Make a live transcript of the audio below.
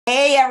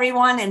Hey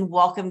everyone, and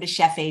welcome to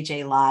Chef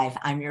AJ Live.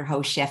 I'm your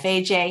host, Chef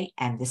AJ,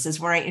 and this is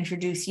where I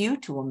introduce you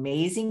to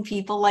amazing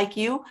people like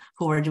you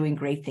who are doing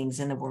great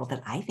things in the world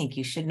that I think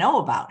you should know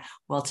about.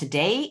 Well,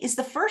 today is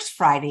the first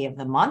Friday of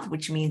the month,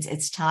 which means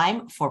it's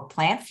time for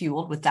Plant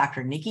Fueled with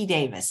Dr. Niki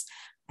Davis.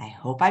 I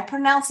hope I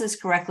pronounce this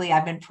correctly.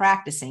 I've been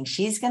practicing.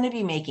 She's going to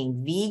be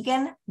making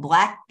vegan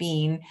black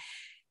bean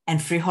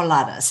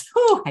Enfrijoladas.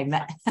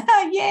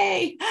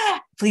 Yay!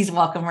 Please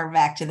welcome her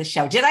back to the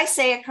show. Did I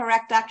say it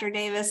correct, Dr.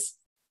 Davis?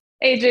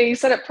 AJ, you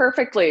said it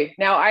perfectly.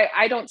 Now,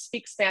 I don't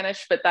speak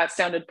Spanish, but that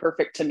sounded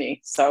perfect to me.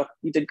 So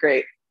you did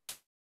great.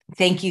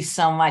 Thank you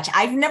so much.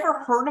 I've never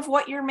heard of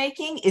what you're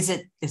making. Is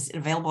it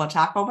available at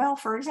Taco Bell,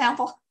 for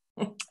example?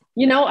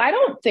 I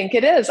don't think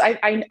it is.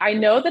 I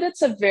know that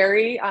it's a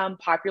very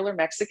popular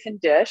Mexican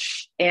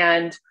dish,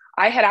 and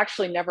I had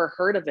actually never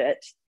heard of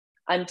it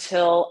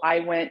until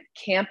I went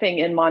camping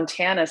in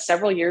Montana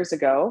several years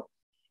ago.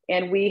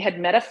 And we had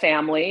met a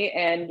family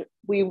and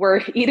we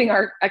were eating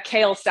a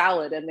kale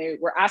salad, and they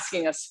were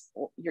asking us,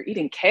 well, "You're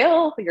eating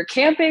kale? You're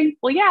camping?"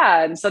 Well,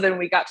 yeah. And so then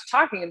we got to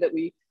talking that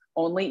we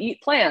only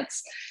eat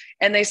plants.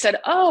 And they said,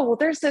 "Oh, well,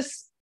 there's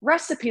this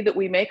recipe that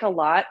we make a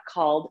lot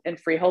called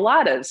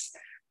enfrijoladas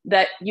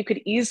that you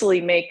could easily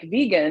make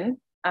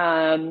vegan.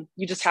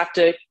 You just have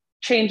to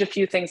change a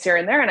few things here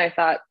and there." And I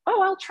thought,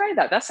 "Oh, I'll try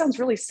that. That sounds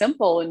really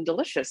simple and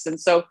delicious." And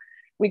so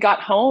we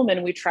got home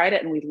and we tried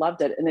it and we loved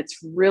it. And it's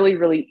really,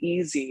 really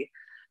easy.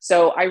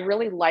 So I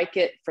really like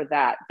it for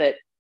that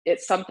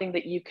it's something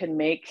that you can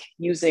make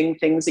using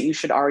things that you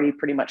should already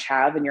pretty much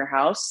have in your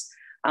house.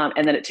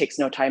 And then it takes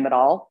no time at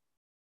all.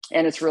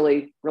 And it's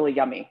really, really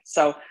yummy.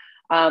 So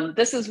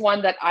this is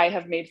one that I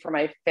have made for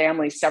my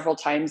family several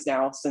times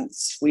now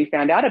since we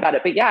found out about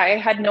it. But yeah, I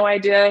had no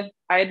idea.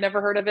 I had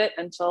never heard of it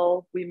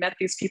until we met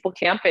these people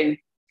camping.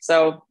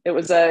 So it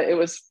was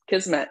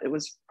kismet. It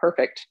was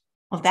perfect.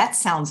 Well, that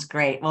sounds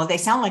great. Well, they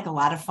sound like a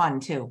lot of fun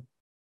too.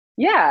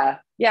 Yeah,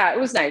 it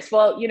was nice.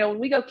 Well, when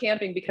we go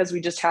camping, because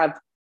we have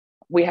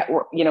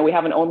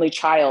an only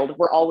child,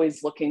 we're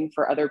always looking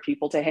for other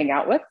people to hang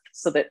out with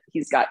so that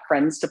he's got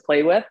friends to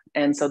play with.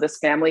 And so this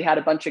family had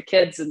a bunch of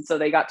kids, and so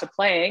they got to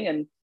playing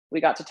and we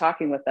got to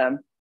talking with them.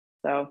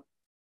 So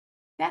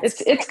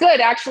it's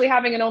good actually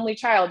having an only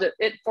child.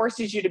 It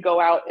forces you to go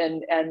out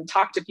and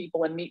talk to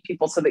people and meet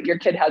people so that your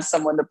kid has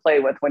someone to play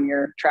with when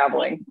you're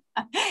traveling.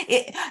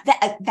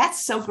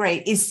 That's so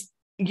great.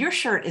 Your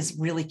shirt is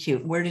really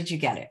cute. Where did you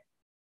get it?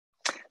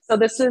 So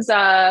this is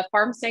a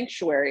Farm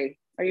Sanctuary.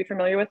 Are you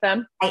familiar with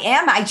them? I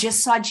am. I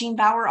just saw Gene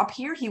Bauer up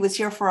here. He was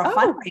here for a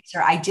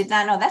fundraiser. I did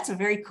not know. That's a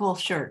very cool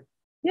shirt.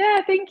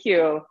 Yeah, thank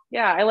you.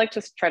 Yeah, I like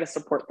to try to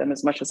support them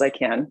as much as I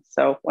can.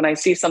 So when I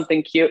see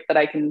something cute that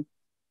I can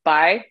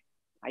buy,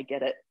 I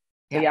get it.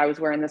 Yeah. I was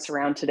wearing this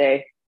around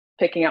today,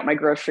 picking out my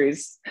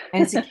groceries.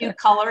 And it's a cute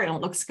color and it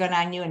looks good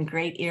on you, and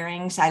great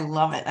earrings. I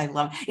love it.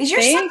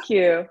 Thank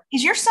you.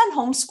 Is your son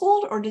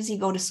homeschooled or does he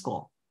go to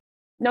school?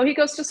 No, he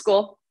goes to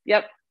school.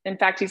 Yep. In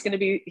fact, he's going to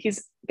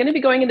be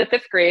going into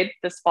 5th grade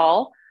this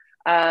fall.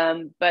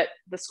 But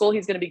the school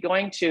he's going to be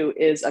going to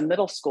is a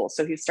middle school.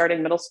 So he's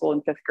starting middle school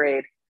in 5th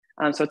grade.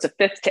 So it's a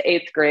 5th to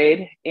 8th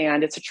grade,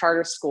 and it's a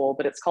charter school,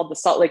 but it's called the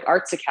Salt Lake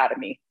Arts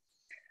Academy.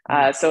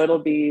 So it'll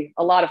be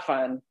a lot of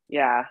fun.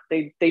 Yeah.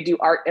 They do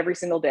art every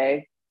single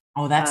day.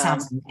 Oh, that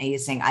sounds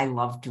amazing. I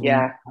love doing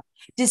that.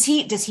 Does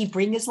he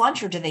bring his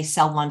lunch, or do they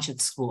sell lunch at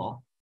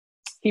school?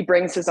 He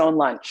brings his own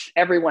lunch.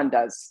 Everyone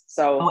does.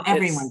 So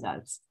everyone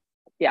does.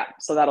 Yeah.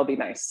 So that'll be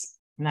nice.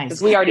 Nice.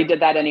 Because we already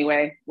did that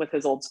anyway with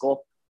his old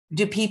school.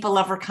 Do people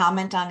ever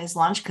comment on his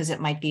lunch because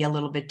it might be a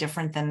little bit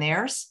different than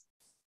theirs?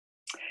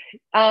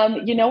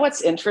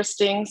 What's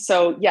interesting?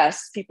 So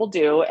yes, people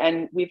do.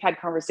 And we've had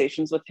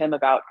conversations with him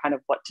about kind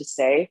of what to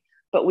say,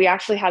 but we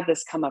actually had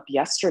this come up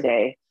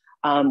yesterday.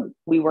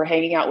 We were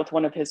hanging out with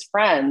one of his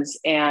friends,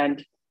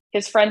 and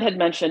his friend had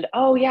mentioned,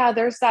 "Oh yeah,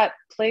 there's that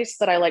place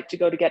that I like to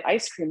go to get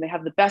ice cream. They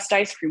have the best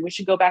ice cream. We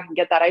should go back and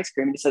get that ice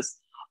cream." And he says,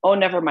 "Oh,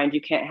 never mind.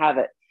 You can't have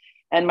it."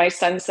 And my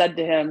son said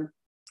to him,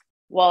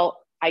 "Well,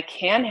 I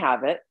can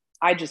have it.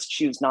 I just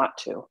choose not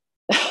to."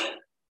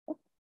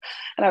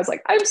 And I was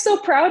like, "I'm so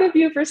proud of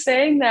you for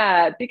saying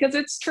that, because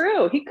it's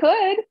true. He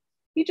could.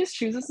 He just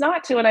chooses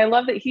not to." And I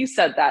love that he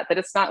said that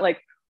it's not like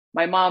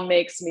my mom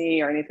makes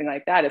me or anything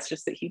like that. It's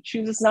just that he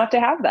chooses not to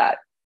have that.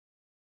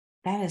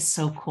 That is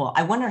so cool.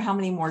 I wonder how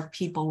many more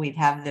people we'd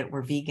have that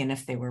were vegan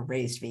if they were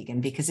raised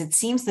vegan, because it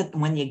seems that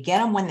when you get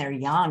them when they're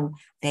young,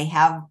 they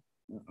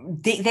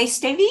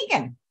stay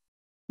vegan.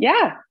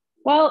 Yeah.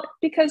 Well,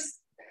 because,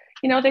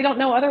 they don't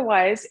know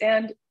otherwise,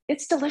 and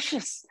it's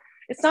delicious.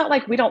 It's not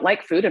like we don't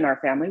like food in our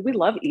family. We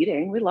love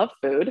eating. We love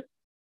food.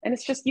 And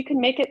it's just, you can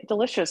make it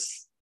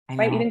delicious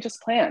by eating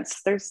just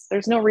plants.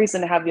 There's no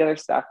reason to have the other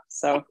stuff.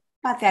 So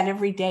about that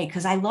every day,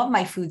 because I love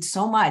my food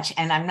so much,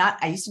 and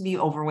I used to be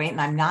overweight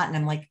and I'm not. And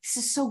I'm like, this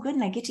is so good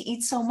and I get to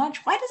eat so much.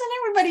 Why doesn't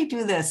everybody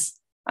do this?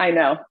 I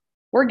know.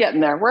 We're getting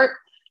there.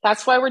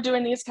 That's why we're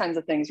doing these kinds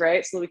of things,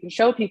 right? So we can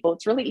show people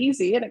it's really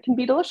easy and it can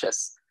be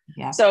delicious.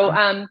 Yeah.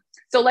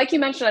 So like you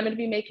mentioned, I'm going to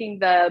be making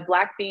the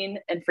black bean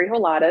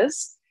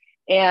Enfrijoladas.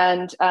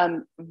 And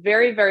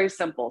very, very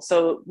simple.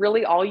 So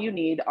really all you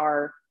need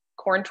are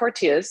corn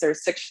tortillas.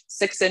 There's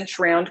 6-inch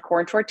round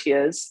corn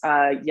tortillas,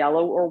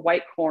 yellow or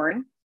white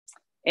corn,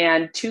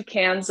 and 2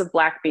 cans of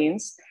black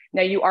beans.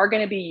 Now you are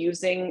going to be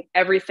using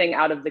everything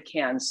out of the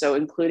can, so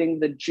including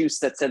the juice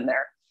that's in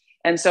there.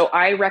 And so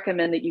I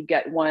recommend that you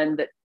get one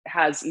that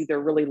has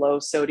either really low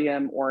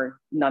sodium or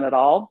none at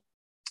all,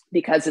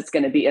 because it's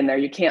going to be in there.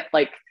 You can't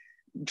like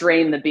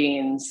drain the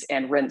beans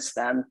and rinse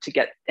them to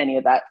get any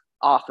of that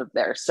off of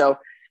there. So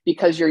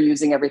because you're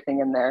using everything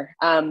in there.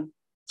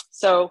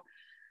 So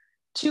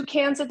 2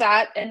 cans of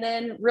that. And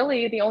then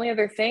really the only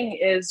other thing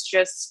is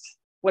just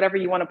whatever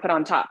you want to put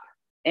on top.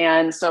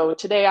 And so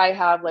today I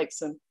have like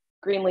some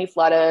green leaf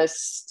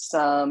lettuce,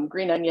 some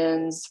green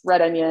onions,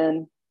 red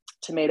onion,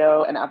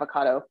 tomato, and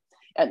avocado.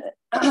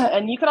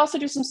 And you could also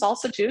do some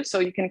salsa too. So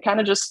you can kind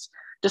of just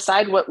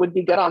decide what would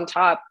be good on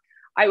top.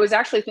 I was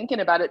actually thinking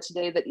about it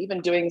today that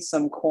even doing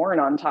some corn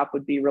on top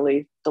would be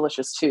really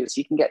delicious too. So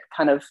you can get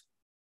kind of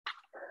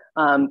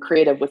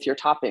creative with your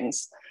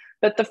toppings.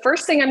 But the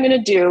first thing I'm going to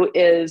do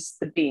is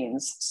the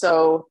beans.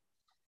 So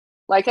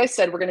like I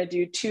said, we're going to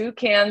do 2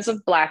 cans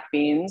of black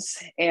beans,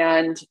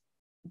 and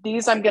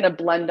these I'm going to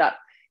blend up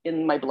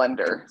in my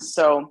blender.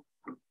 So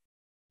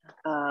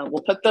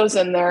we'll put those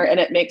in there, and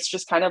it makes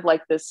just kind of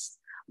like this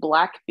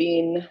black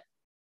bean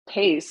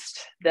paste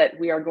that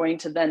we are going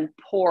to then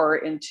pour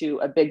into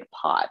a big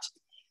pot.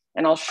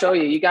 And I'll show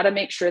you, you got to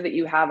make sure that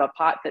you have a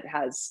pot that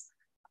has,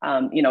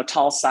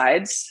 tall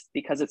sides,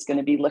 because it's going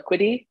to be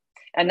liquidy.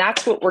 And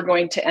that's what we're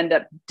going to end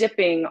up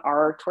dipping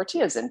our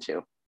tortillas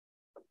into.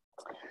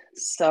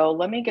 So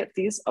let me get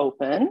these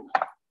open.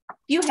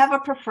 Do you have a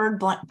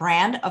preferred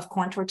brand of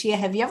corn tortilla?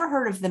 Have you ever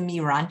heard of the Mi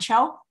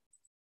Rancho?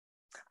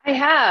 I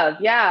have,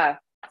 yeah.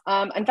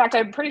 In fact,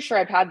 I'm pretty sure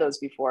I've had those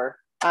before.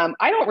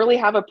 I don't really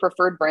have a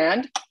preferred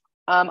brand.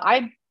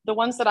 The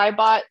ones that I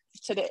bought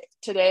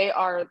today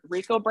are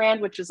Rico brand,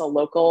 which is a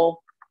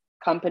local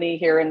company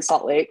here in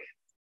Salt Lake.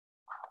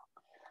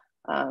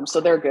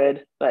 So they're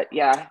good, but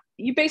yeah,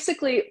 you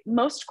basically,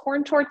 most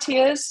corn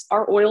tortillas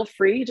are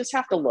oil-free. You just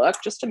have to look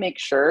just to make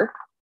sure.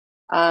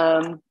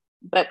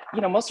 But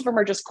most of them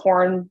are just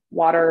corn,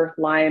 water,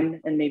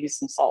 lime, and maybe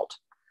some salt.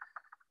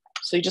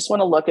 So you just want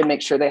to look and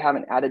make sure they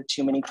haven't added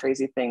too many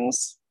crazy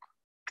things.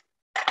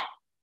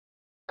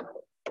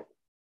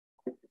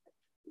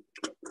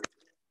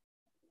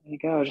 There you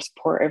go, just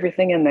pour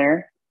everything in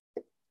there.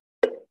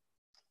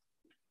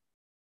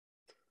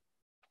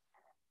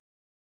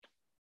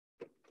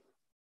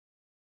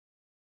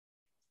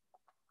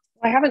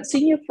 I haven't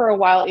seen you for a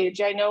while,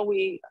 AJ.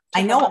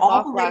 I know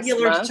all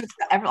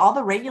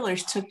the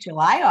regulars took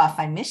July off.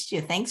 I missed you.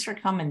 Thanks for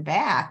coming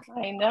back.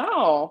 I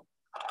know.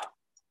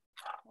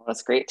 Well,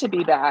 it's great to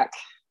be back.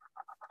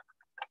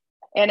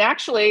 And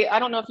actually, I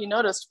don't know if you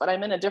noticed, but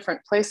I'm in a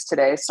different place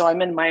today. So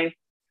I'm in my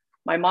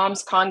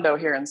mom's condo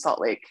here in Salt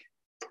Lake.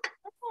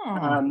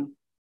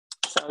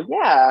 So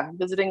yeah,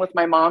 visiting with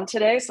my mom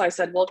today. So I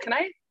said, well, can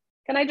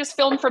I just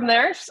film from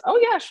there? She said, oh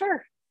yeah,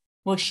 sure.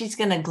 Well, she's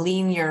going to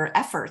glean your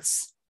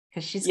efforts.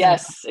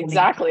 Yes,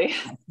 exactly.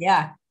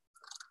 Yeah.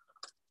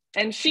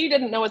 And she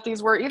didn't know what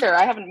these were either.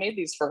 I haven't made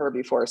these for her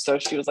before. So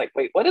she was like,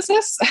 wait, what is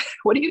this?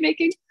 What are you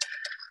making?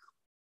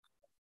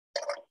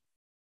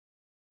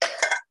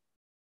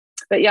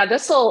 But yeah,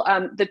 this will,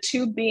 the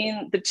two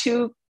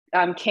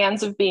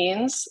cans of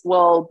beans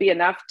will be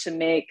enough to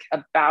make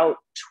about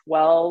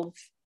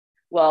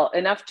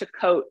enough to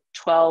coat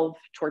 12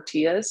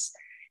 tortillas.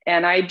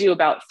 And I do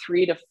about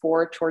 3 to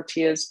 4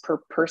 tortillas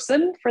per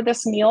person for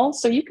this meal.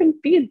 So you can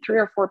feed 3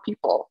 or 4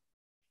 people.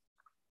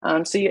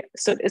 So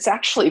it's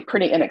actually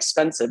pretty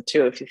inexpensive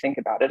too, if you think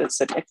about it.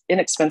 It's an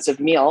inexpensive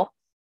meal,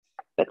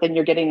 but then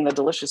you're getting the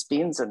delicious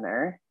beans in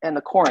there and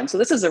the corn. So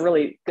this is a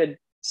really good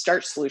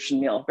starch solution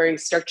meal, very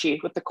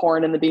starchy with the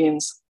corn and the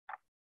beans.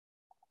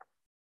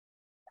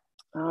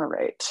 All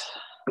right.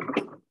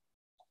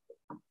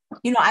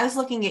 I was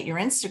looking at your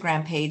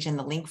Instagram page, and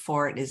the link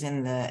for it is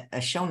in the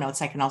show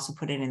notes. I can also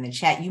put it in the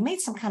chat. You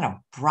made some kind of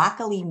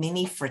broccoli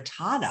mini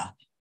frittata.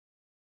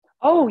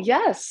 Oh,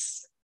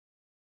 yes.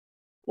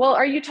 Well,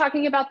 are you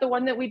talking about the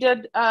one that we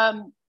did,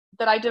 that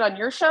I did on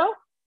your show?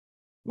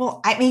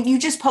 Well, I mean, you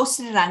just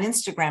posted it on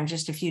Instagram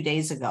just a few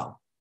days ago.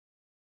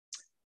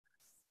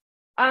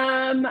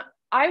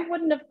 I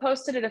wouldn't have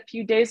posted it a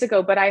few days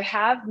ago, but I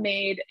have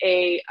made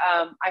a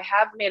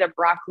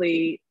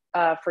broccoli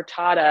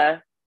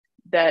frittata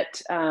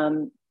that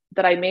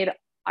I made.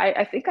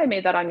 I think I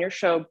made that on your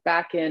show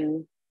back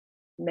in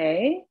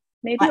May,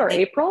 maybe, or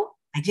April.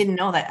 I didn't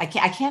know that. I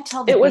can't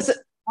tell. It was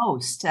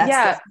post.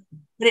 Yeah.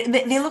 But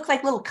they look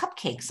like little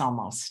cupcakes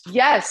almost.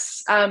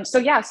 Yes.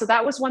 So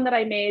that was one that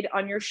I made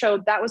on your show.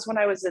 That was when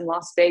I was in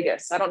Las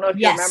Vegas. I don't know if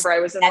you remember. I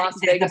was in Las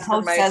Vegas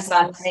for my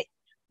son's.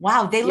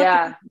 Wow, they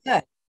look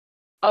good.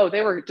 Oh,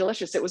 they were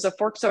delicious. It was a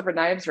forks over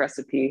knives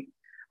recipe.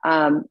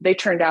 They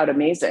turned out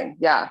amazing.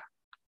 Yeah.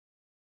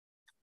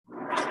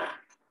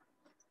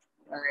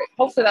 All right.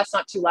 Hopefully that's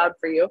not too loud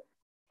for you.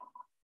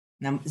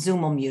 Now,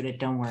 Zoom will mute it.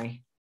 Don't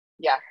worry.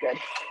 Yeah, good.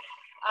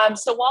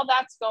 So while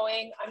that's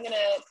going, I'm going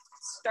to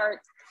start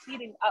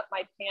heating up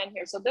my pan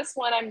here. So this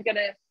one, I'm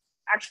gonna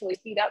actually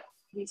heat up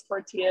these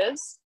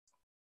tortillas.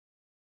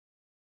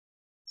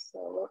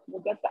 So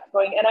we'll get that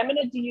going. And I'm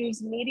gonna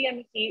use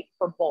medium heat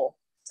for both.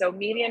 So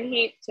medium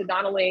heat to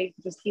not only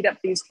just heat up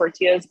these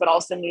tortillas, but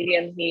also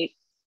medium heat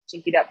to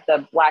heat up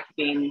the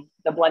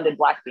blended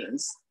black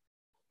beans.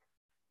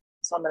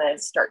 So I'm gonna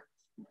start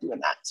doing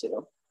that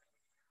too.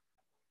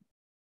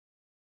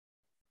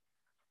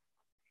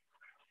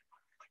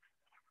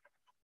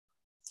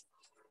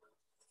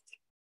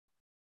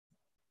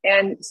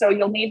 And so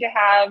you'll need to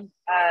have,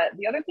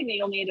 the other thing that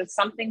you'll need is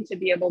something to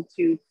be able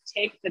to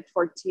take the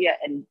tortilla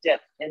and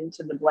dip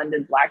into the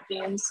blended black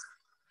beans.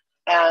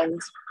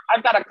 And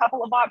I've got a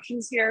couple of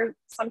options here.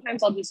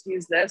 Sometimes I'll just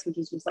use this, which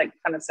is just like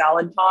kind of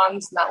salad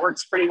tongs, and that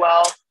works pretty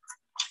well.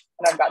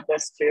 And I've got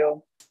this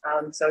too.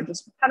 So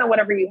just kind of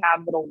whatever you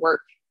have that'll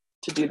work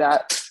to do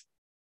that.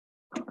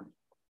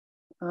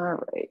 All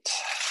right.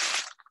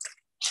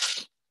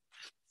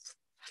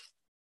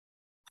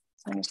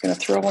 I'm just going to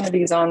throw one of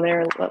these on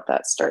there, let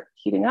that start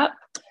heating up.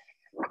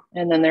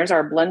 And then there's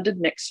our blended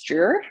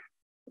mixture.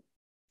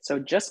 So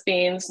just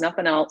beans,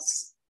 nothing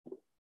else.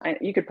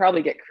 You could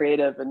probably get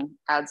creative and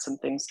add some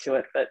things to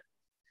it, but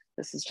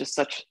this is just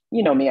such,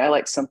 you know me, I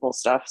like simple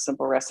stuff,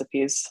 simple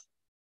recipes.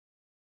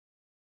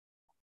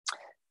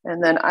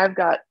 And then I've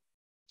got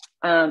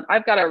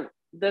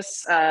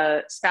this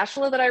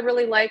spatula that I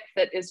really like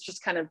that is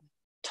just kind of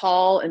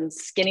tall and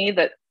skinny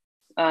that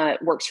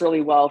works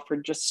really well for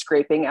just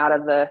scraping out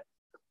of the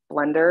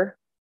blender.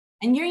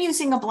 And you're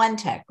using a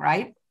Blendtec,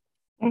 right?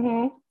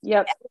 Mm-hmm.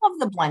 Yep. I love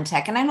the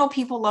Blendtec, and I know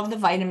people love the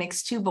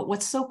Vitamix too, but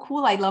what's so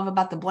cool I love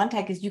about the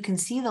Blendtec is you can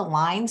see the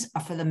lines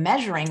for the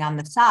measuring on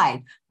the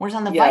side, whereas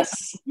on the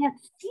Vitamix, you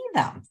can't see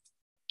them.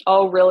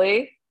 Oh,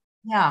 really?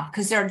 Yeah,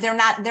 because they're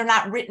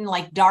not written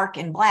like dark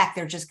and black.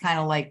 They're just kind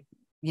of like,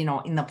 you know,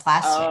 in the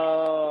plastic.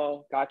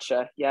 Oh,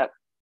 gotcha. Yep.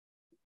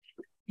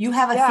 You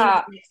have a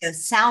thing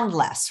that's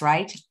soundless,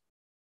 right?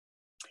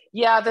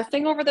 Yeah, the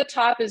thing over the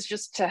top is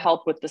just to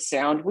help with the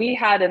sound. We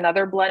had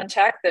another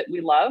Blendtec that we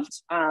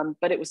loved,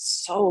 but it was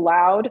so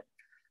loud.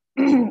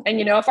 And,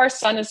 you know, if our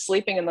son is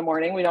sleeping in the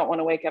morning, we don't want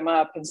to wake him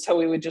up. And so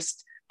we would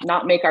just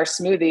not make our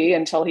smoothie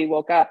until he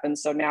woke up. And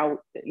so now,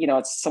 you know,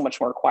 it's so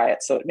much more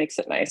quiet. So it makes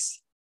it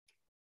nice.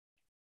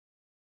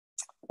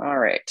 All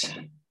right.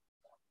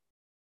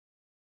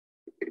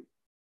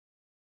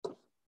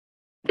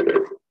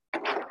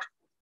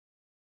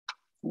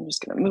 I'm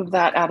just going to move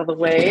that out of the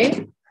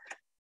way.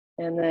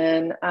 And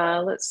then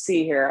let's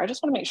see here. I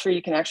just want to make sure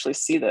you can actually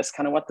see this,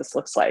 kind of what this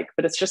looks like.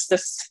 But it's just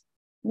this,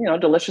 you know,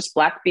 delicious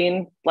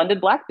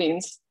blended black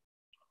beans.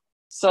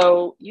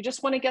 So you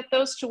just want to get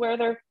those to where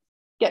they're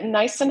getting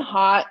nice and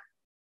hot.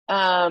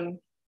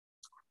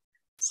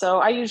 So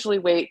I usually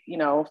wait, you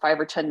know, 5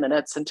 or 10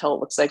 minutes until it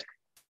looks like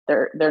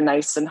they're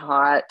nice and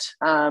hot.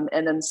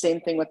 And then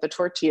same thing with the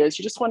tortillas.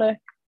 You just want to,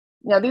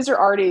 now these are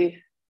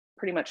already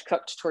pretty much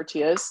cooked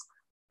tortillas,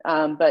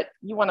 but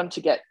you want them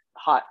to get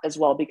hot as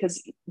well,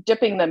 because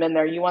dipping them in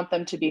there, you want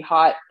them to be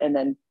hot, and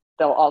then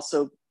they'll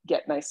also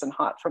get nice and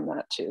hot from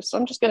that too. So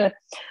I'm just gonna,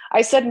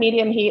 I said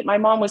medium heat. My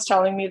mom was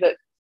telling me that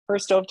for a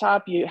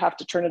stovetop, you have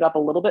to turn it up a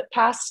little bit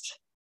past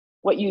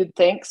what you'd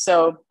think.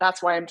 So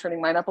that's why I'm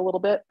turning mine up a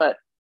little bit, but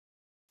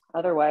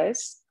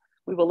otherwise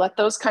we will let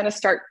those kind of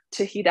start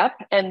to heat up,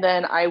 and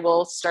then I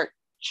will start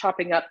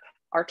chopping up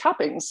our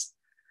toppings.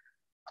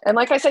 And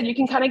like I said, you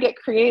can kind of get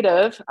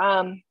creative.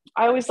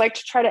 I always like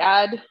to try to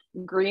add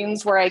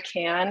greens where I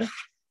can.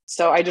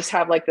 So I just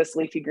have like this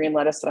leafy green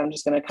lettuce that I'm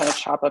just going to kind of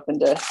chop up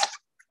into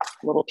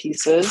little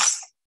pieces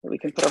that we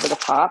can put over the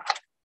top.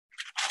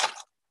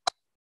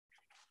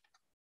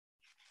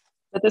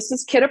 But this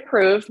is kid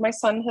approved. My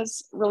son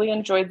has really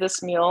enjoyed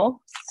this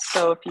meal.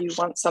 So if you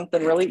want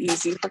something really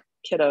easy for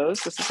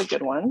kiddos, this is a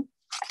good one.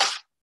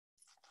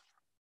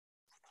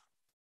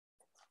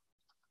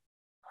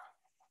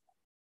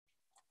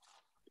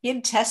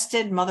 Kid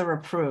tested, mother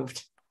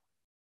approved.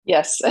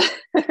 Yes. So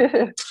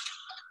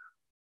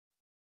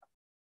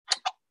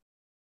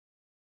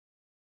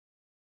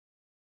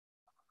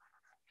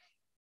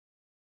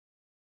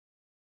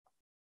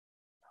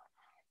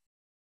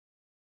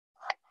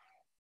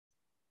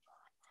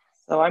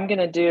I'm going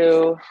to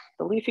do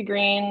the leafy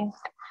green,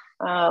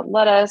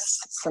 lettuce,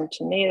 some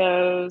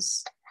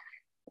tomatoes,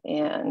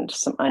 and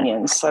some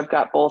onions. So I've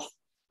got both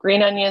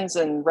green onions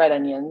and red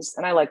onions,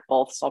 and I like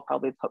both, so I'll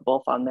probably put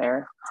both on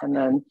there. And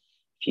then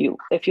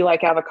if you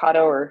like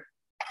avocado, or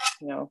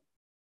you know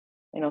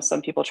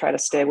some people try to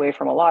stay away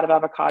from a lot of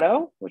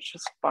avocado, which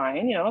is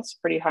fine. You know, it's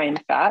pretty high in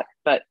fat,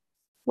 but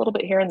a little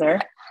bit here and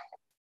there.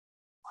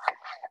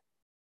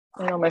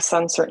 I know my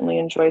son certainly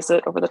enjoys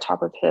it over the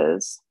top of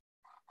his.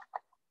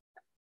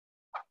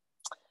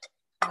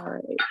 All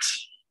right.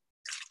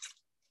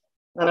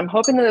 And I'm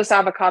hoping that this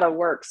avocado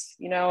works.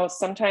 You know,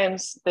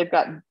 sometimes they've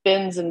got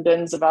bins and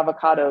bins of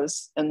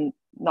avocados and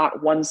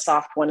not one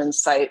soft one in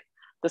sight.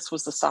 This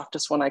was the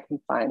softest one I can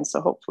find.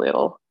 So hopefully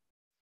it'll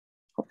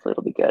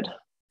be good.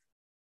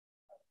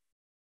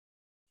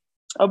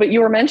 Oh, but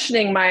you were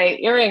mentioning my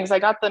earrings. I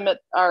got them at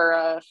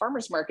our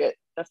farmer's market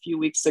a few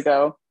weeks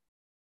ago.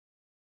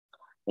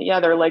 Yeah,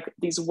 they're like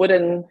these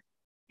wooden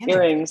And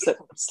earrings that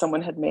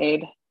someone had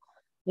made.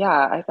 Yeah,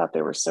 I thought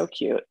they were so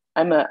cute.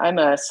 I'm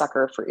a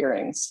sucker for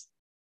earrings.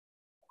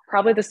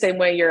 Probably the same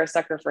way you're a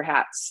sucker for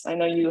hats. I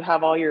know you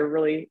have all your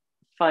really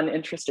fun,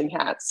 interesting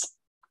hats.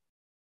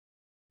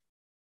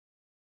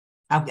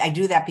 I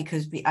do that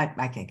because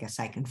I guess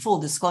I can, full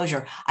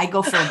disclosure, I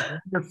go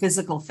for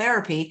physical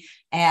therapy,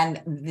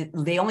 and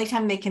the only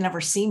time they can ever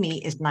see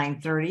me is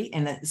 9:30,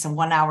 and it's a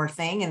 1 hour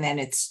thing. And then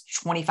it's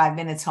 25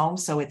 minutes home.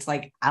 So it's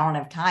like, I don't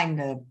have time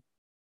to,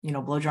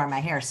 blow dry my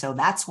hair. So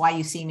that's why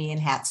you see me in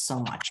hats so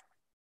much.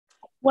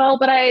 Well,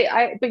 but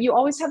you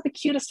always have the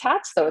cutest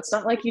hats though. It's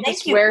not like you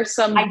just wear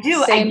some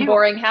same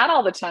boring hat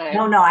all the time.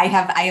 No, I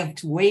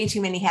have way too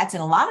many hats,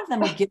 and a lot of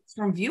them are gifts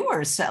from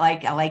viewers, so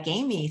like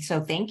Amy.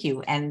 So thank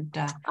you. And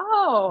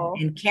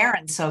and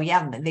Karen. So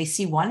yeah, they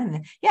see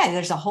one, and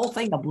there's a whole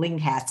thing of bling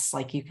hats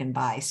like you can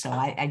buy. So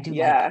I do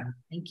like them.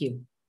 Thank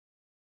you.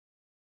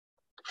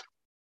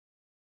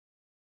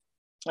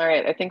 All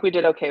right. I think we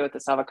did okay with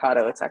this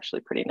avocado. It's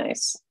actually pretty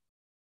nice.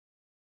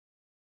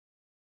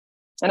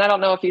 And I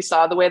don't know if you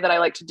saw the way that I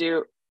like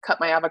to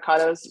cut my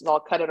avocados is I'll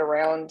cut it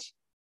around,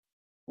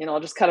 I'll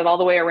just cut it all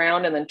the way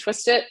around and then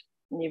twist it.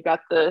 And you've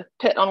got the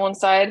pit on one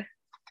side.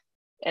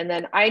 And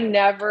then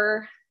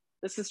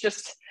this is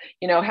just,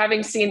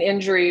 having seen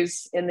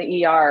injuries in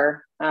the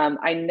ER,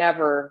 I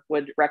never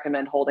would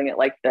recommend holding it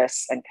like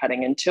this and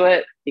cutting into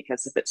it,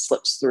 because if it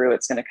slips through,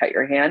 it's going to cut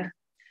your hand.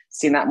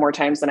 Seen that more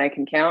times than I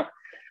can count.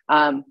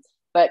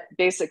 But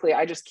basically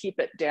I just keep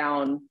it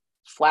down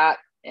flat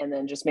and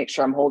then just make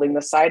sure I'm holding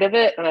the side of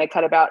it. And I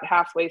cut about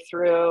halfway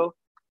through,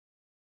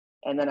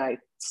 and then I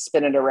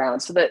spin it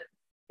around so that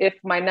if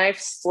my knife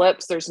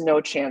slips, there's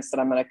no chance that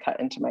I'm going to cut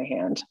into my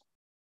hand.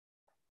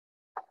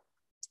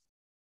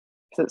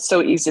 So it's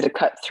so easy to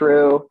cut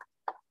through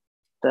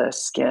the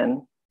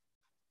skin.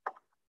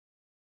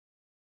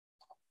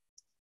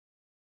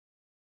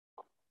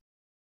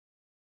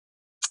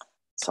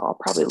 So I'll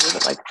probably leave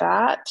it like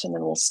that, and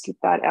then we'll scoop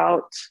that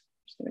out.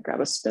 Just going to grab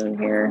a spoon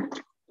here.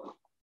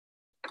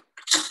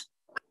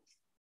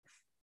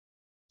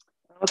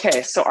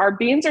 Okay, so our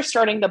beans are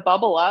starting to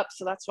bubble up,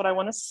 so that's what I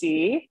want to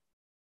see.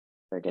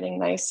 They're getting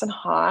nice and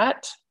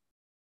hot.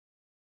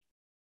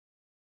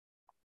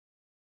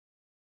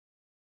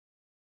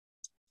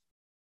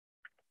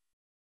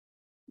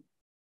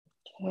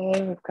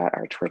 Okay, we've got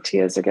our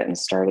tortillas are getting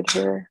started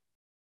here.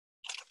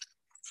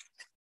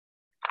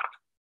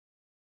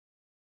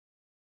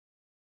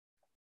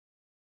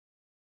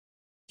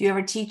 Do you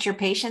ever teach your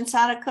patients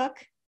how to cook?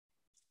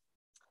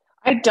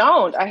 I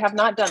don't. I have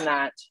not done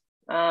that.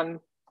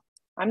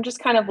 I'm just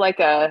kind of like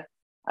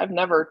I've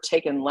never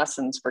taken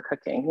lessons for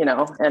cooking, and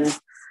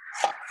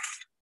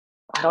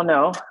I don't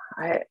know.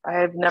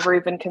 I've never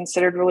even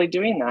considered really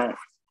doing that.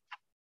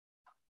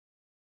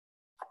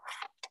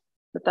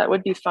 But that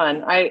would be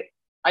fun.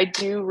 I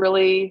do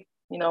really,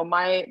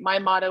 my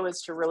motto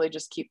is to really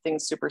just keep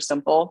things super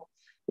simple,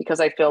 because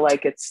I feel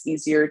like it's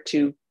easier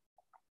to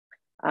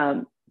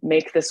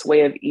make this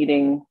way of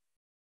eating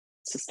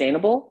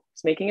sustainable.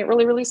 It's making it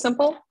really, really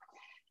simple.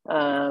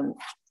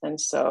 And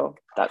so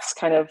that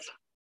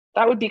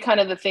would be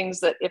kind of the things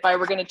that if I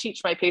were going to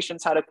teach my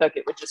patients how to cook,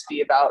 it would just be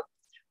about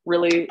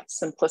really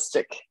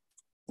simplistic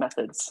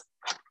methods.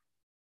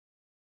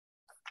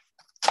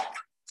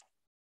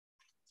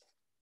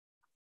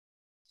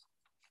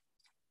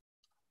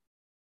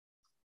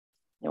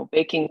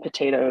 Baking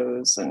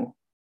potatoes and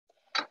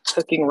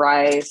cooking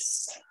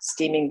rice,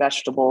 steaming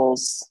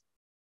vegetables,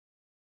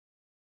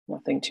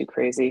 nothing too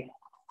crazy.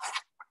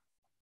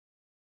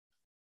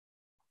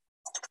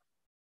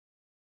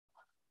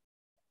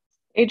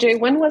 AJ,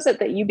 when was it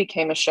that you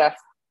became a chef?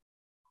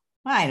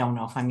 I don't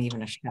know if I'm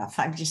even a chef.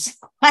 I'm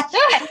just,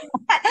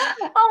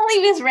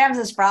 only Miss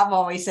Ramses Bravo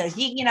always says,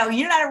 you're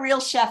not a real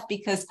chef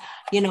because,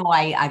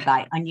 I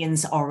buy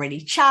onions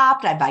already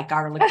chopped. I buy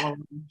garlic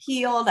already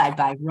peeled. I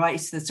buy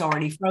rice that's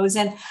already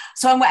frozen.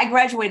 So I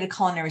graduated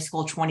culinary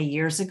school 20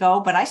 years ago,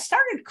 but I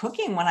started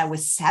cooking when I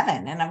was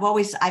 7. And I've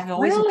always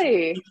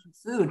really enjoyed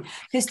food,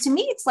 because to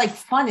me, it's like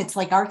fun. It's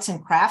like arts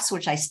and crafts,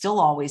 which I still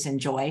always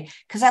enjoy,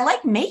 because I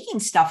like making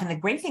stuff. And the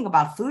great thing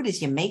about food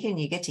is you make it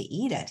and you get to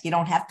eat it. You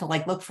don't have to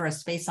look for a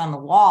space on the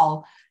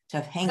wall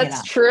to hang it on.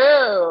 That's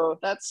true.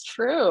 That's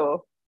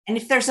true. And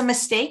if there's a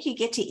mistake, you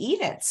get to eat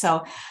it.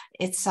 So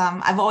it's,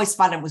 I've always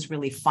thought it was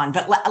really fun,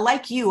 but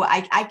like you,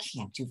 I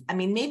can't do,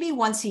 maybe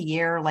once a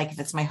year, like if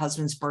it's my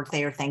husband's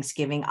birthday or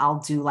Thanksgiving, I'll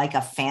do like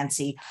a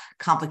fancy,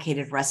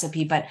 complicated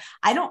recipe, but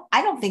I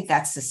don't think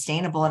that's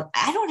sustainable. And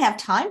I don't have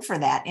time for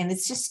that. And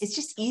it's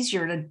just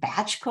easier to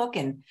batch cook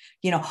and,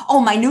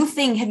 my new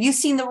thing. Have you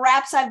seen the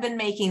wraps I've been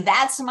making?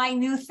 That's my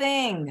new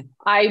thing.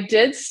 I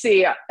did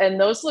see, and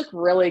those look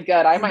really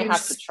good. I might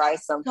have to try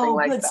something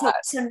like that.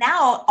 So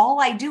now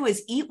all I do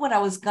is eat what I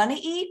was going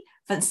to eat,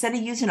 but instead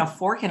of using a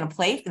fork and a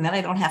plate, and then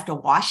I don't have to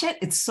wash it.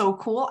 It's so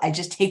cool. I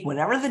just take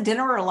whatever the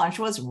dinner or lunch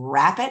was,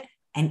 wrap it,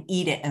 and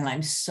eat it. And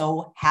I'm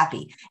so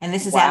happy. And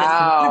this has added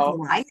a lot of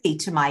Wow. variety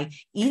to my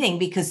eating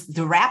because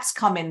the wraps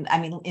come in, I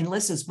mean, in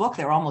Lissa's book,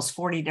 there are almost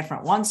 40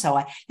 different ones. So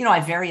I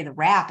vary the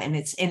wrap and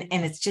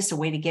it's just a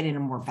way to get into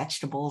more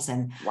vegetables.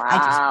 And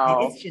Wow.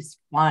 it's just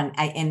fun.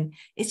 And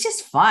it's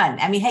just fun.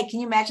 I mean, hey, can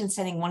you imagine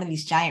sending one of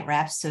these giant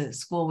wraps to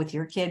school with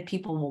your kid?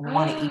 People will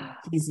want to eat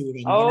cheese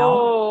eating, you know?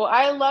 Oh,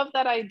 I love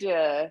that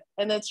idea.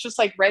 And it's just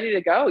like ready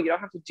to go. You don't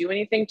have to do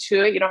anything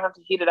to it. You don't have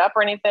to heat it up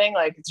or anything.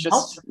 Like it's Nope.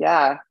 just,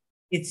 yeah.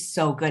 It's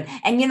so good.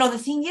 And the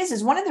thing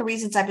is one of the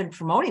reasons I've been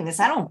promoting this,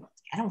 I don't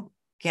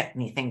get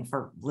anything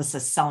for Lissa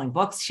selling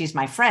books. She's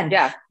my friend.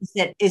 Yeah.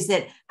 Is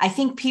that I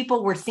think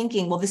people were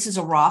thinking, well, this is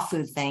a raw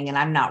food thing and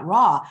I'm not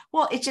raw.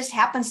 Well, it just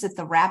happens that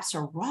the wraps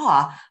are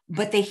raw,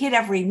 but they hit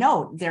every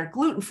note. They're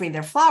gluten-free,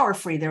 they're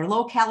flour-free, they're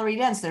low calorie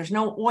dense. There's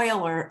no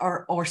oil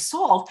or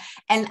salt.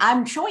 And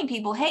I'm showing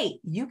people, hey,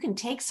 you can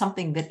take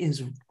something that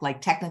is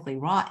like technically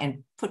raw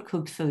and put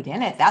cooked food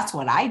in it. That's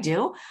what I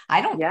do.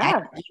 I don't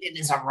eat it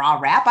as a raw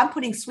wrap. I'm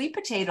putting sweet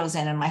potatoes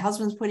in and my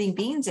husband's putting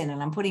beans in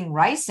and I'm putting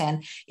rice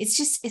in. It's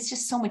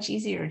just so much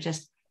easier.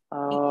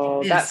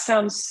 Oh, that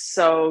sounds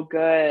so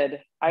good.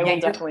 I will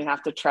definitely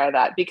have to try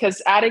that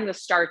because adding the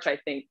starch, I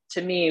think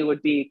to me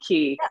would be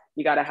key.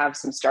 You got to have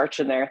some starch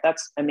in there.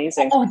 That's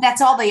amazing. Oh,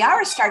 that's all they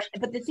are, starch.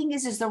 But the thing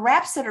is the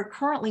wraps that are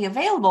currently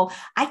available,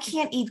 I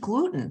can't eat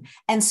gluten.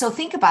 And so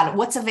think about it.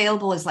 What's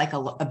available is like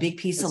a big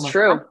piece of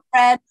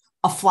bread,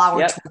 a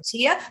flour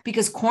tortilla,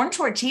 because corn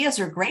tortillas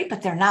are great,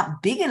 but they're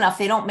not big enough.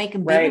 They don't make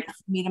them big enough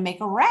for me to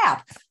make a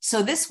wrap.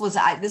 So this was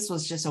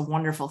just a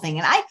wonderful thing.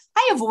 And I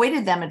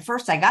avoided them at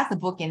first. I got the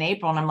book in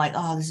April and I'm like,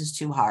 oh, this is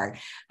too hard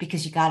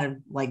because you got to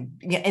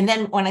and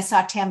then when I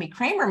saw Tammy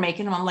Kramer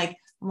making them, I'm like,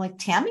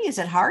 Tammy, is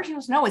it hard? She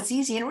goes, no, it's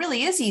easy. And it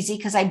really is easy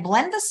because I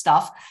blend the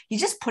stuff. You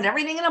just put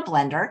everything in a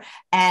blender.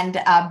 And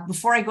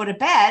before I go to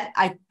bed,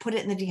 I put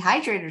it in the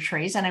dehydrator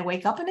trays and I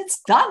wake up and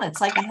it's done.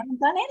 It's like I haven't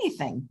done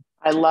anything.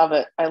 I love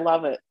it. I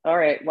love it. All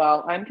right.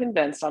 Well, I'm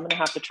convinced. I'm going to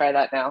have to try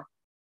that now.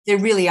 They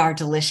really are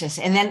delicious.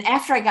 And then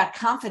after I got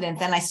confident,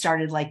 then I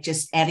started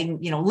just adding,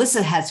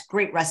 Lissa has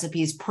great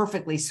recipes,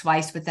 perfectly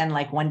spiced. But then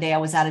one day I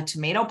was out of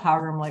tomato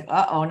powder. I'm like,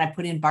 uh-oh. And I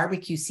put in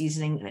barbecue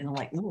seasoning and I'm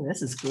like, oh,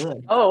 this is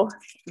good. Oh,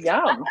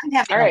 yum. I'm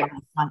having a lot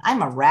of fun.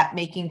 I'm a wrap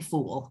making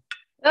fool.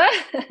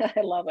 I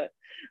love it.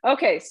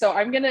 Okay. So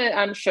I'm going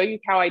to show you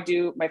how I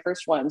do my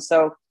first one.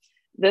 So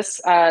these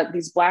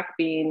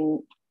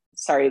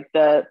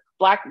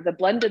the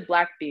blended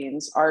black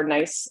beans are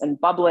nice and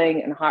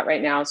bubbling and hot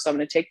right now. So I'm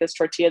going to take this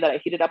tortilla that I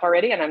heated up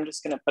already and I'm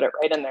just going to put it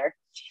right in there.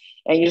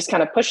 And you just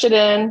kind of push it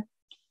in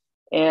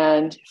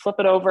and flip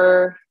it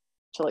over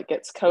till it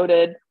gets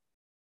coated.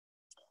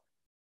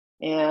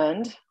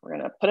 And we're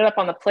going to put it up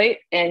on the plate.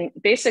 And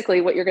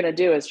basically what you're going to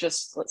do is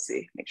let's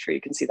see, make sure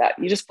you can see that.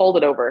 You just fold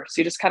it over. So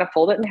you just kind of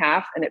fold it in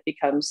half and it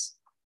becomes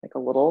like a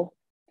little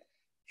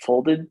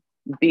folded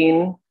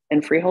bean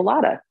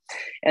enfrijolada.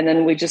 And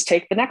then we just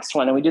take the next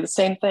one and we do the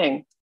same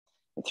thing.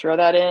 We throw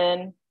that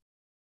in.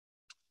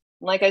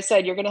 Like I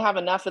said, you're going to have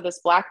enough of this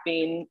black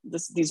bean,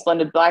 these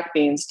blended black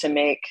beans to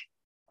make,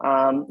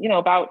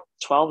 about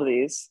 12 of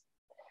these.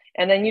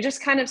 And then you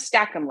just kind of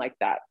stack them like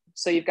that.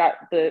 So you've got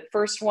the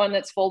first one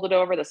that's folded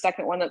over, the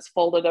second one that's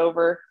folded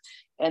over.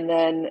 And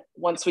then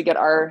once we get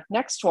our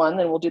next one,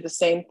 then we'll do the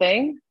same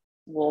thing.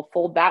 We'll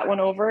fold that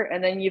one over.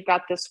 And then you've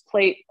got this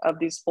plate of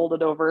these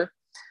folded over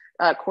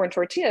corn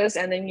tortillas,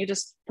 and then you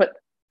just put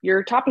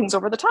your toppings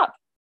over the top.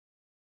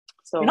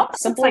 So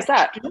simple as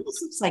that. It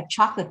almost looks like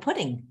chocolate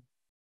pudding.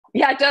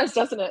 Yeah, it does,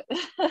 doesn't it?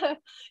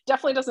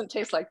 Definitely doesn't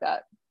taste like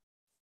that.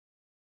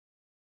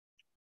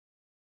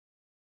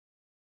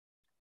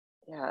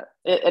 Yeah,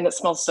 and it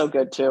smells so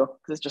good too,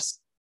 because it's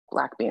just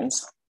black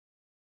beans.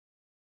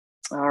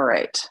 All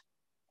right.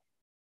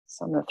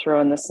 So I'm going to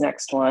throw in this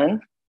next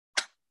one.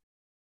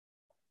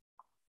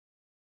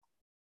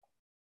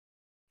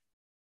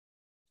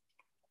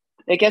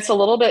 It gets a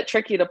little bit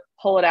tricky to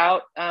pull it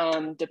out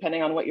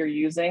depending on what you're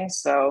using.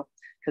 So,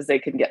 because they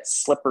can get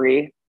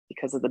slippery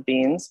because of the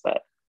beans,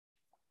 but.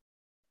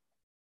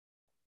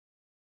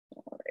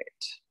 All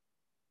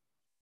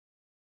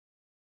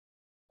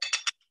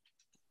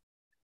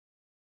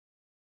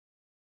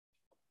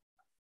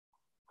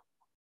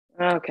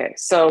right. Okay,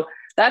 so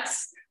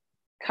that's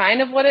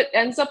kind of what it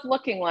ends up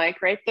looking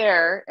like right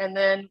there. And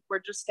then we're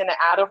just going to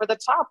add over the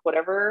top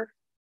whatever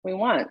we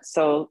want.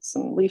 So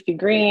some leafy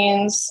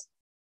greens.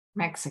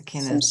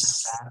 Mexican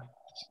is not bad.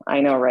 I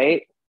know,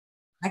 right?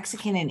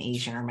 Mexican and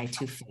Asian are my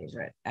two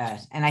favorite.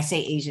 And I say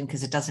Asian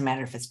because it doesn't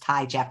matter if it's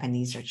Thai,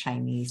 Japanese, or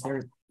Chinese.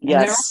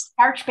 They're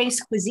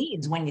starch-based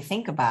cuisines when you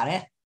think about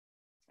it.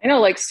 I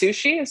know, like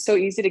sushi is so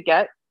easy to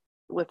get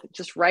with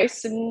just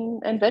rice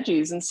and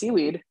veggies and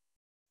seaweed.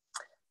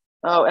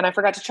 Oh, and I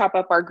forgot to chop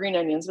up our green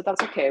onions, but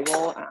that's okay.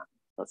 Well,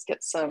 let's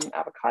get some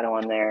avocado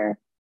on there.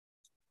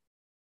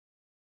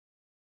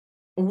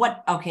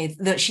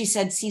 She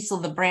said, Cecil,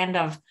 the brand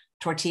of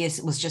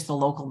tortillas was just a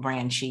local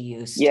brand she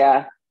used.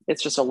 Yeah,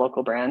 it's just a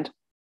local brand.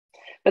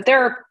 But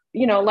there are,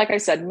 like I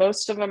said,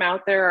 most of them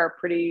out there are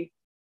pretty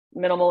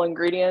minimal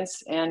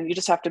ingredients, and you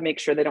just have to make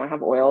sure they don't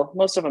have oil.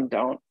 Most of them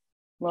don't.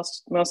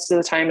 Most of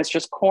the time it's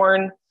just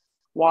corn,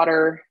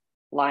 water,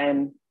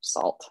 lime,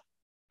 salt.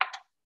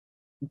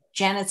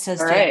 Janet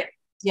says, All do right.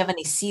 you have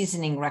any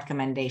seasoning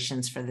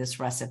recommendations for this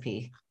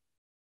recipe?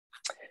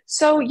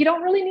 So you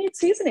don't really need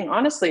seasoning,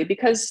 honestly,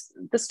 because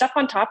the stuff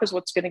on top is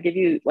what's going to give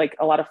you like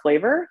a lot of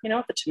flavor, you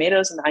know, the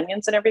tomatoes and the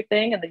onions and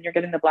everything. And then you're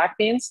getting the black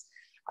beans.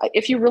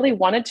 If you really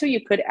wanted to, you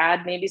could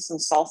add maybe some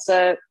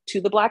salsa to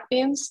the black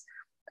beans.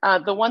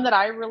 The one that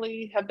I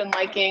really have been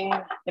liking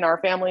in our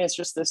family is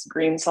just this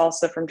green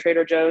salsa from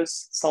Trader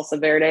Joe's, salsa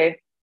verde.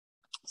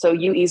 So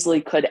you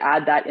easily could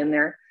add that in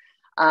there.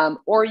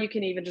 Or you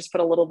can even just put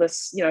a little bit,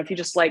 you know, if you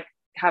just like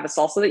have a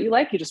salsa that you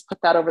like, you just put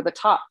that over the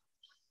top.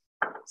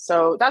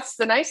 So that's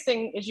the nice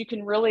thing is you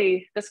can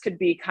really, this could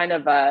be kind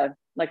of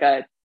like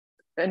a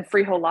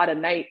Enfrijolada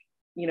night,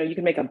 you know, you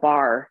can make a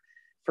bar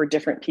for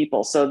different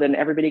people. So then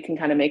everybody can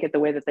kind of make it the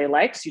way that they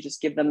like. So you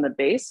just give them the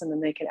base and then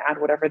they can add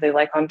whatever they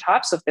like on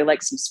top. So if they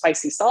like some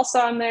spicy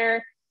salsa on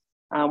there,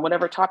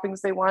 whatever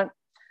toppings they want.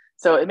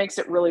 So it makes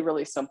it really,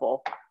 really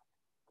simple.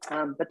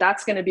 But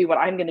that's going to be what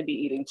I'm going to be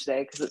eating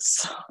today because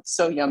it's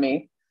so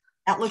yummy.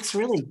 That looks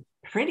really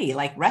pretty,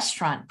 like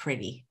restaurant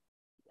pretty.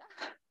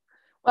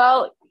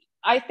 Well,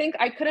 I think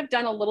I could have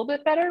done a little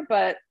bit better,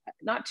 but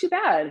not too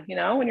bad. You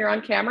know, when you're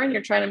on camera and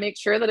you're trying to make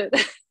sure that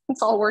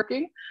it's all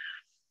working.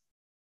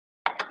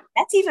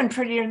 That's even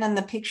prettier than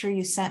the picture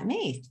you sent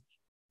me.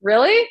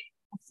 Really?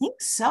 I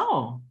think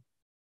so.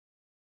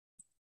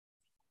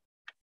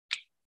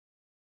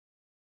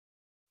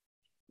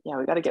 Yeah,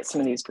 we got to get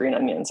some of these green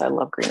onions. I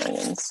love green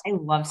onions. I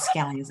love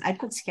scallions. I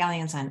put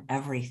scallions on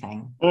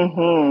everything.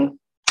 Mm-hmm.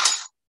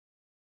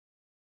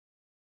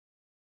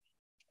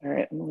 All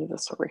right, I'm gonna leave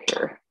this over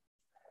here.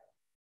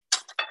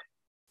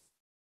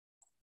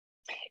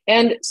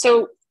 And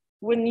so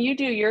when you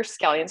do your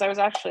scallions, I was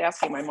actually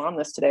asking my mom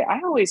this today. I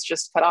always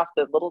just cut off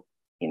the little,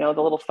 you know,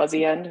 the little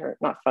fuzzy end, or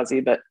not fuzzy,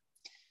 but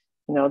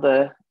you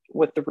know,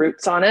 with the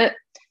roots on it.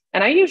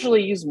 And I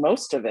usually use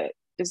most of it.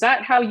 Is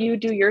that how you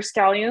do your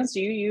scallions?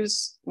 Do you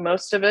use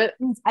most of it?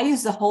 I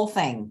use the whole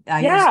thing.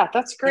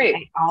 That's great.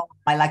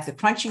 I like the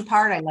crunchy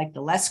part. I like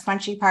the less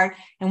crunchy part.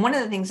 And one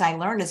of the things I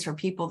learned is for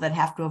people that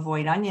have to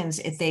avoid onions,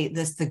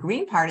 the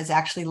green part is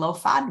actually low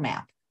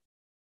FODMAP.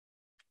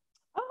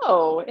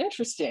 Oh,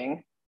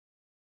 interesting.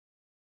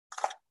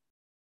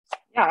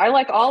 Yeah, I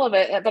like all of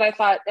it, but I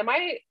thought, am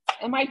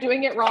I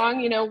doing it wrong?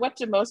 You know, what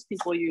do most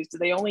people use? Do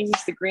they only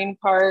use the green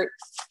part?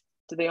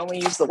 Do they only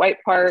use the white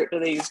part? Do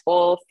they use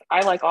both? I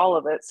like all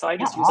of it, so I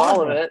just use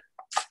all of it.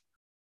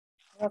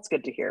 That's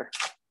good to hear.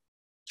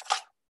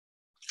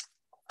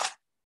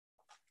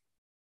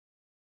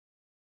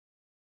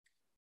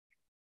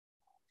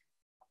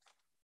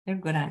 They're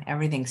good on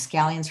everything.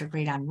 Scallions are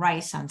great on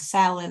rice, on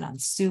salad, on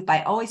soup.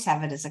 I always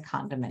have it as a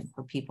condiment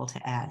for people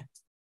to add.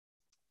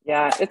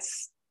 Yeah,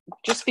 it's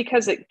just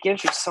because it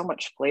gives you so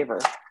much flavor.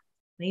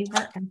 And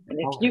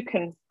if you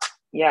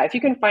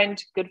can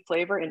find good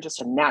flavor in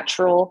just a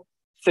natural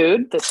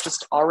food that's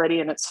just already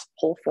in its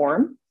whole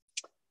form,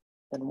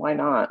 then why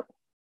not?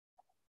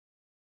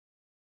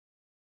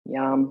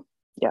 Yum.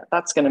 Yeah,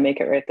 that's going to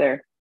make it right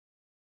there.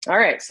 All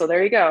right, so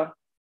there you go.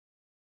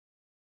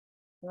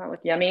 Doesn't that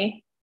look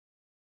yummy?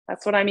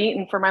 That's what I'm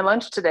eating for my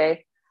lunch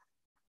today.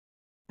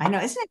 I know.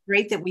 Isn't it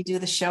great that we do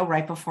the show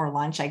right before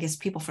lunch? I guess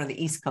people for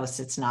the East Coast,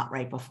 it's not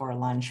right before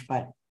lunch,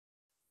 but.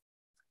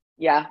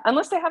 Yeah,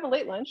 unless they have a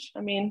late lunch.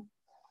 I mean,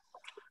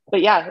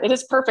 but yeah, it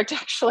is perfect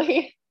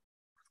actually.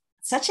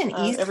 Such an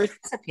easy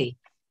recipe.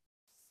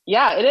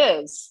 Yeah, it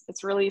is.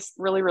 It's really,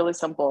 really, really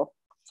simple.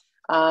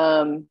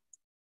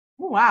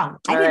 Wow.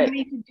 I didn't know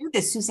you could do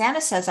this.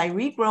 Susanna says, I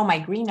regrow my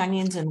green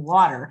onions in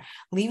water,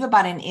 leave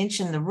about an inch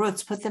in the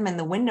roots, put them in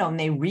the window, and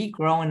they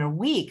regrow in a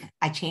week.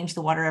 I change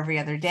the water every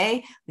other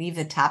day, leave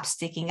the top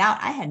sticking out.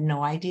 I had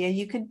no idea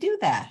you could do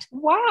that.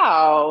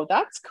 Wow,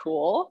 that's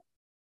cool.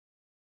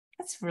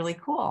 That's really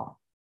cool.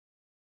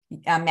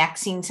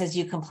 Maxine says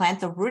you can plant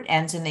the root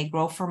ends and they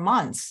grow for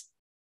months.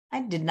 I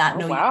did not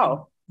know you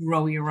could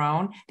grow your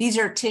own. These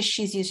are Tish.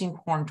 She's using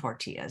corn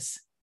tortillas.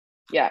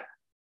 Yeah.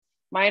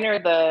 Mine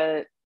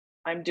are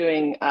I'm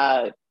doing,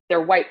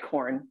 they're white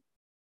corn,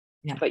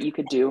 but you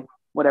could do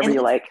whatever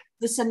you like.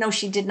 Listen, no,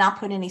 she did not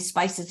put any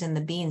spices in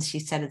the beans. She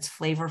said it's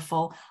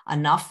flavorful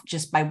enough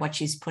just by what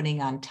she's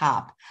putting on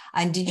top.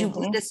 And did you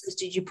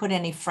put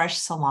any fresh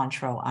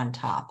cilantro on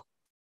top?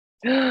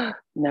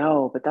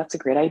 No, but that's a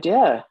great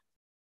idea.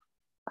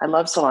 I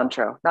love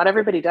cilantro. Not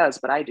everybody does,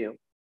 but I do.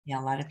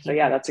 Yeah, a lot of people. So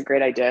yeah, that's a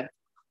great idea.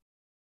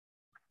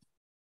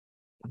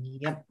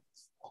 Yep.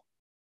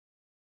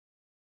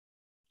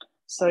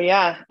 So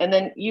yeah, and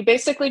then you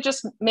basically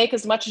just make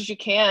as much as you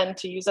can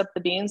to use up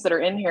the beans that are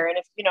in here. And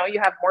if you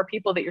have more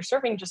people that you're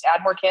serving, just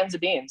add more cans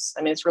of beans.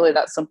 I mean, it's really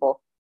that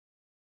simple.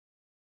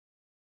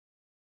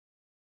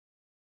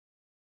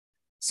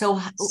 So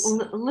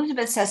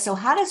Elizabeth says, so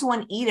how does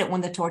one eat it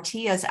when the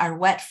tortillas are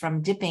wet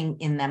from dipping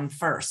in them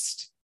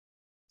first?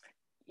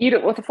 Eat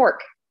it with a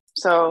fork.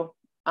 So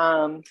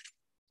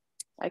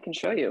I can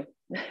show you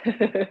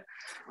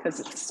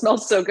because it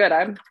smells so good.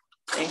 I'm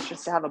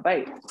anxious to have a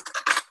bite.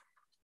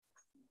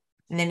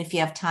 And then if you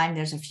have time,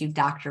 there's a few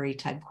doctory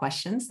type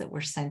questions that were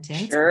sent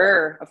in.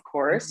 Sure, of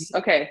course.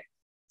 Okay.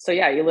 So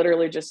yeah, you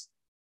literally just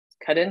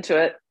cut into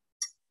it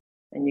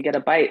and you get a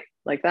bite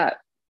like that.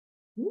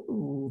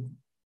 Ooh.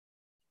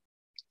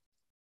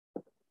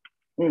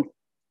 Mm.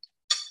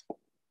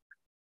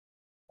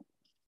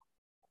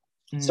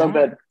 So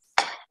good.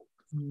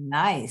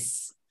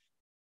 Nice.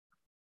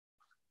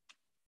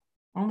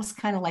 Almost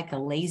kind of like a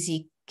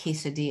lazy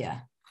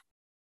quesadilla.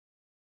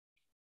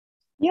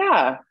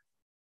 Yeah.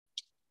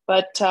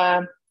 But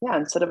yeah,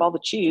 instead of all the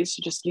cheese,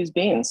 you just use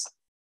beans.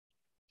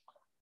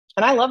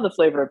 And I love the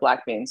flavor of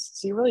black beans.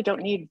 So you really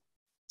don't need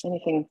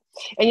anything.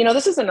 And you know,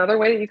 this is another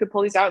way that you could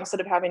pull these out instead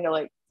of having to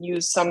like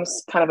use some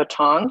kind of a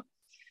tong.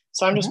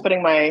 So I'm just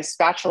putting my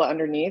spatula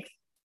underneath.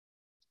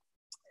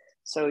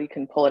 So you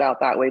can pull it out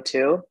that way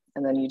too.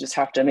 And then you just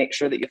have to make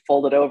sure that you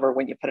fold it over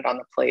when you put it on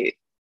the plate.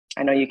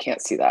 I know you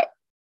can't see that,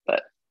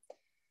 but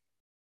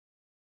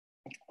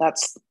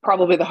that's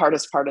probably the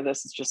hardest part of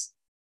this is just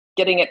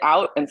getting it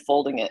out and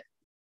folding it.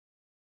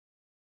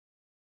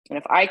 And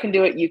if I can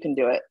do it, you can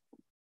do it.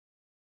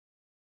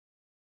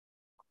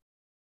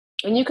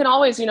 And you can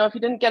always, you know, if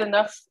you didn't get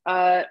enough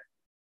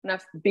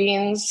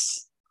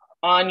beans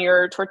on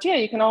your tortilla,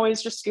 you can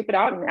always just scoop it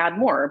out and add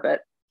more. But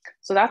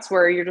so that's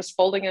where you're just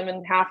folding them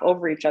in half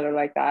over each other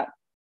like that.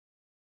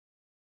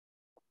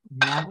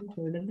 Never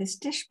heard of this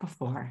dish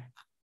before.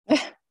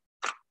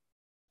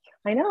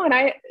 I know,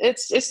 and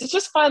it's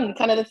just fun,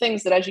 kind of the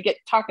things that as you get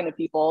talking to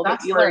people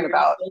that you learn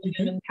about.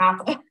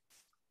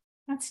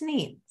 That's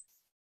neat.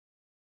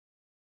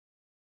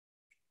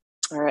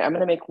 All right, I'm going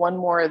to make one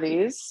more of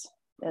these,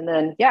 and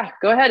then yeah,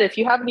 go ahead. If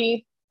you have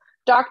any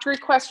doctory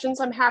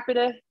questions, I'm happy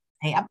to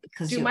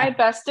do my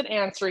best at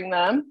answering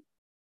them.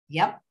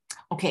 Yep.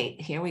 Okay,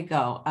 here we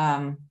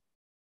go.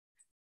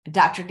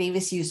 Dr.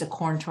 Davis used a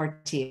corn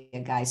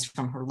tortilla, guys,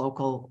 from her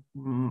local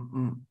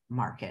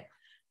market.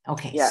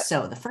 Okay,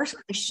 so the first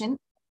question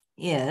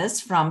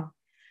is from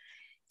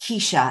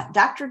Keisha.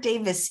 Dr.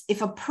 Davis,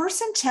 if a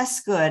person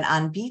tests good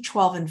on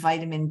B12 and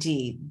vitamin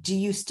D, do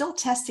you still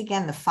test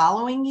again the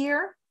following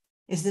year?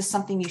 Is this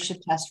something you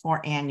should test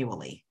for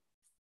annually?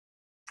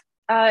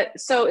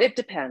 So it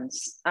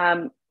depends.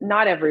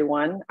 Not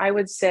everyone. I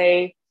would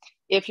say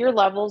if your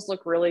levels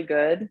look really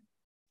good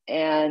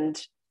and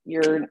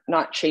you're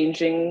not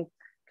changing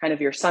kind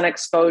of your sun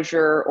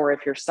exposure, or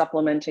if you're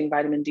supplementing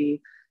vitamin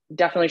D,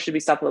 definitely should be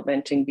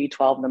supplementing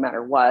B12 no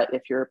matter what,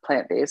 if you're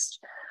plant-based.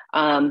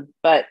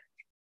 But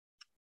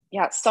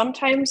yeah,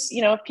 sometimes,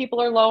 you know, if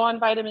people are low on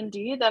vitamin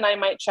D, then I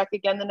might check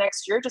again the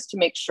next year just to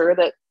make sure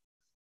that,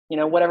 you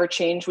know, whatever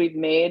change we've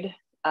made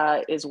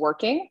is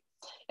working.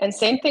 And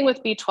same thing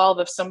with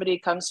B12. If somebody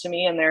comes to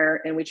me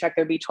and we check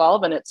their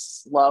B12 and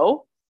it's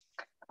low,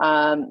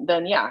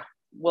 then yeah,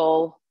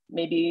 we'll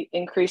maybe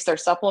increase their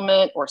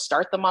supplement or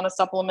start them on a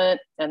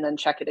supplement and then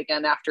check it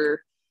again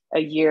after a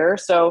year.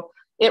 So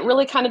it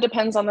really kind of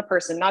depends on the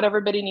person. Not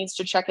everybody needs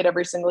to check it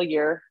every single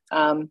year,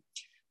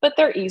 but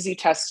they're easy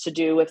tests to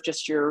do with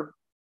just your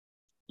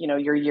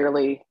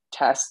yearly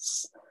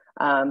tests.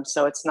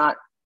 So it's not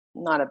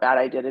a bad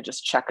idea to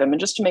just check them and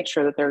just to make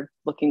sure that they're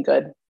looking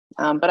good.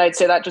 But I'd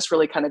say that just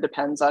really kind of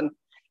depends on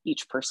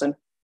each person.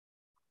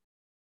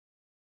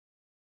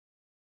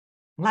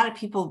 A lot of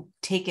people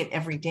take it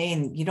every day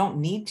and you don't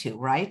need to,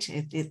 right?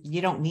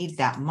 You don't need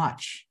that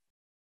much.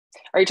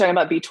 Are you talking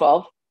about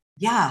B12?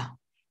 Yeah.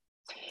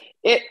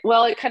 It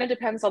kind of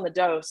depends on the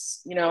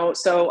dose, you know,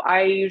 so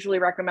I usually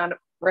recommend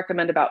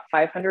about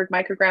 500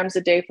 micrograms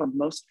a day for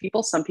most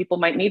people. Some people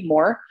might need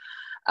more.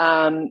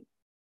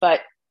 But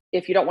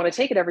if you don't want to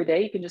take it every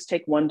day, you can just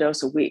take one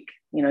dose a week.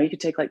 You know, you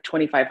could take like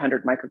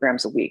 2,500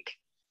 micrograms a week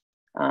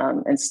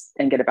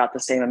and get about the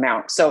same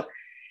amount. So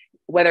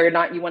whether or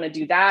not you want to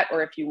do that,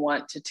 or if you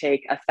want to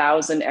take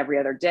 1,000 every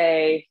other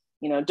day,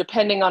 you know,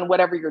 depending on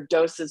whatever your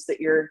doses that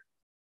your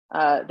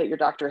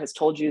doctor has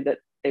told you that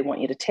they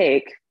want you to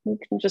take, you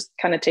can just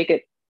kind of take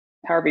it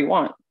however you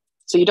want.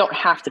 So you don't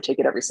have to take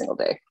it every single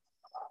day.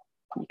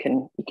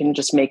 You can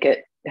just make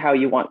it how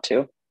you want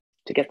to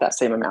get that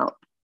same amount.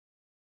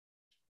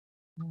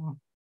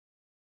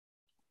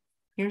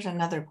 Here's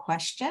another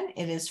question.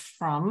 It is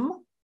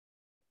from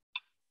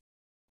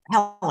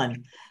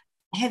Helen.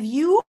 Have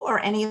you or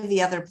any of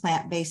the other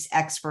plant-based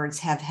experts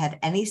have had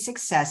any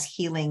success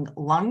healing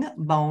lung,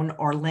 bone,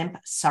 or lymph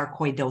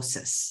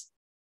sarcoidosis?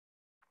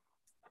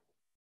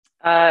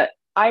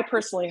 I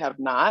personally have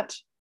not,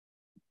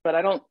 but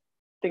I don't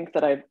think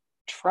that I've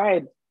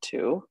tried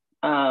to.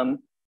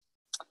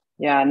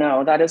 Yeah,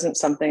 no, that isn't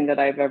something that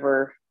I've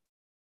ever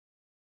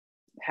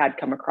had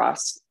come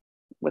across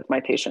with my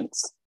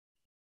patients.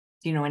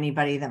 Do you know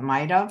anybody that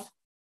might have?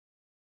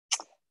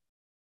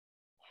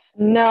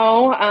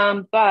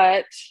 No,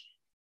 but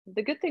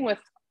the good thing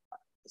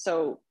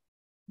so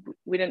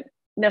we didn't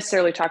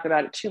necessarily talk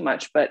about it too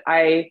much, but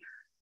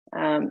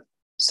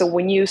so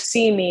when you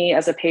see me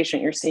as a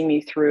patient, you're seeing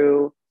me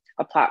through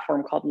a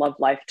platform called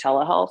Lifestyle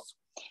TeleHealth.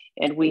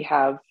 And we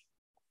have,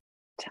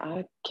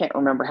 I can't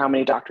remember how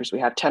many doctors we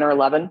have, 10 or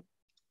 11.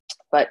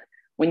 But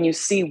when you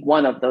see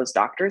one of those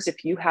doctors,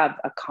 if you have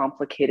a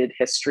complicated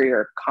history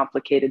or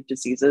complicated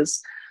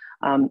diseases,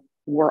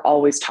 we're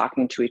always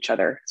talking to each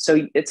other.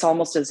 So it's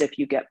almost as if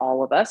you get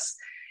all of us.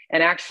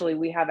 And actually,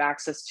 we have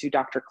access to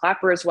Dr.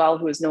 Clapper as well,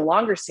 who is no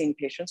longer seeing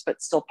patients,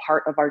 but still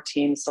part of our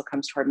team, still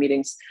comes to our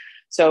meetings.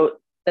 So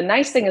the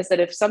nice thing is that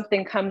if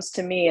something comes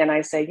to me and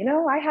I say,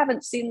 I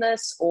haven't seen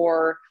this,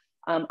 or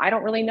I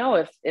don't really know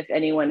if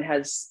anyone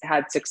has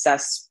had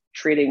success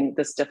treating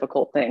this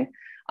difficult thing,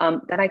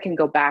 then I can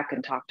go back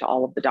and talk to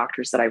all of the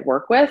doctors that I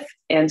work with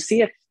and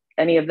see if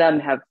any of them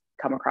have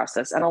come across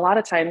this. And a lot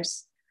of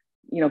times,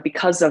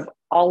 because of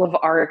all of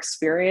our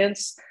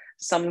experience,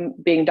 some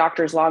being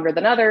doctors longer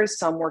than others,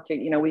 some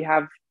working, we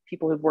have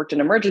people who've worked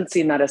in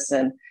emergency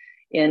medicine,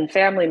 in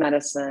family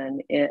medicine,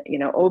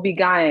 in,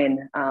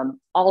 OB-GYN,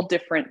 all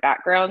different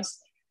backgrounds,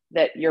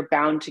 that you're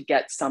bound to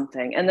get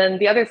something. And then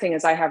the other thing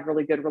is I have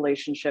really good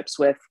relationships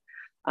with,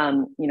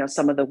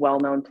 some of the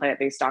well-known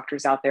plant-based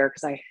doctors out there,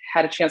 because I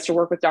had a chance to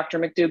work with Dr.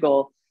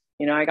 McDougall.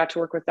 I got to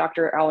work with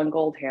Dr. Alan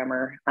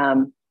Goldhammer,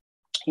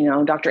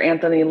 Dr.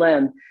 Anthony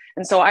Lim.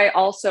 And so I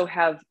also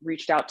have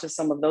reached out to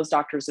some of those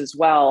doctors as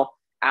well,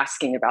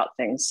 asking about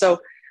things. So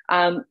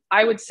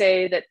I would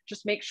say that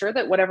just make sure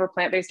that whatever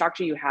plant-based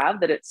doctor you have,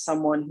 that it's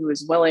someone who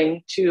is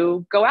willing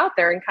to go out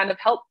there and kind of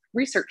help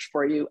research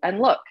for you and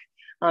look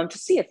to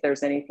see if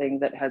there's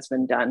anything that has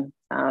been done,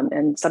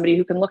 and somebody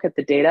who can look at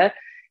the data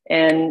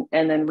and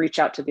then reach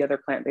out to the other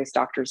plant-based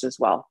doctors as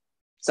well.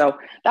 So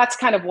that's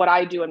kind of what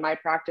I do in my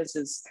practice,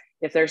 is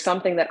if there's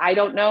something that I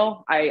don't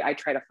know, I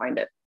try to find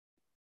it.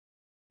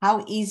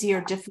 How easy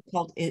or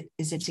difficult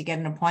is it to get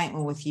an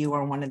appointment with you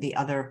or one of the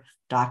other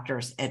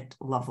doctors at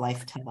Love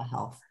Life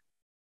TeleHealth?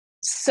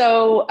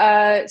 So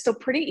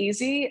pretty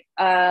easy.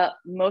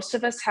 Most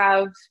of us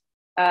have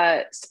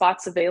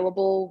spots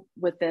available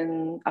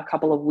within a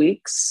couple of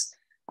weeks.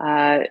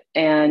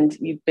 And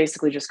you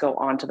basically just go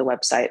onto the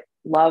website,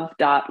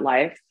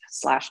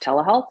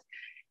 love.life/telehealth.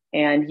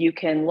 And you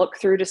can look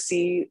through to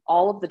see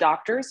all of the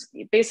doctors.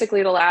 Basically,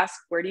 it'll ask,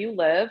 where do you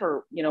live,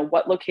 or,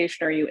 what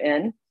location are you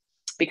in?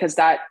 Because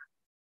that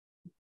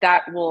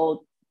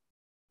will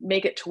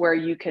make it to where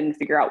you can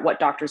figure out what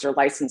doctors are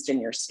licensed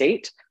in your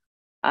state.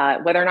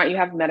 Whether or not you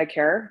have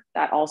Medicare,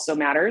 that also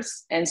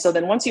matters. And so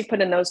then once you've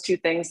put in those two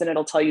things, then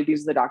it'll tell you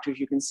these are the doctors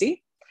you can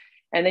see.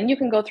 And then you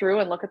can go through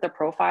and look at their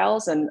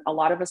profiles. And a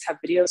lot of us have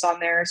videos on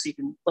there, so you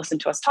can listen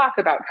to us talk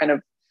about kind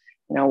of,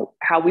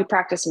 how we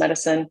practice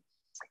medicine.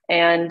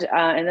 And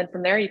then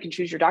from there, you can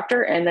choose your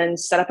doctor and then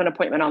set up an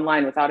appointment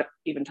online without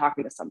even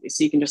talking to somebody.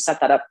 So you can just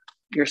set that up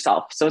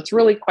yourself. So it's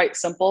really quite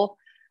simple.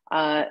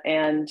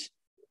 And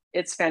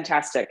it's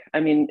fantastic.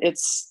 I mean,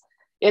 it's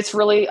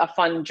really a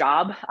fun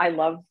job. I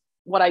love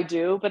what I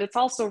do, but it's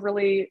also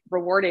really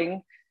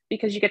rewarding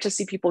because you get to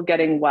see people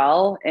getting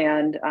well.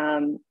 And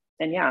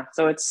yeah,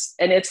 so it's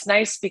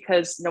nice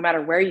because no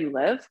matter where you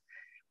live,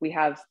 we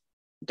have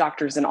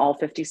doctors in all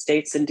 50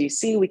 states and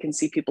DC. We can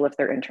see people if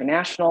they're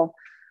international.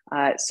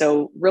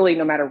 So really,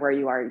 no matter where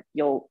you are,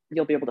 you'll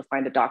be able to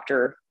find a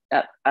doctor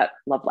at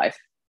Love Life.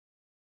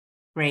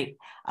 Great.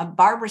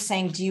 Barbara's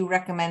saying, do you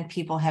recommend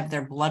people have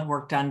their blood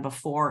work done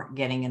before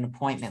getting an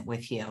appointment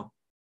with you?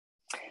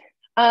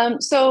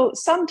 So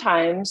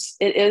sometimes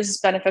it is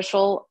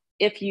beneficial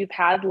if you've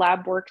had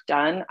lab work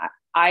done.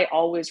 I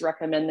always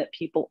recommend that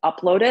people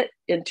upload it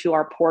into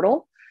our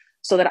portal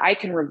so that I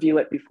can review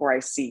it before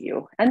I see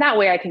you. And that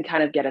way I can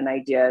kind of get an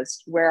idea as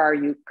where are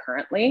you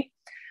currently.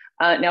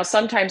 Now,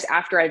 sometimes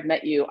after I've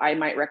met you, I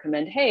might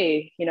recommend,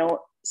 hey,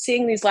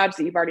 seeing these labs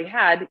that you've already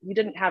had, you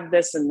didn't have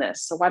this and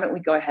this. So why don't we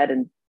go ahead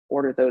and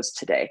order those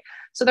today?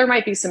 So there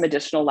might be some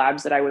additional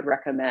labs that I would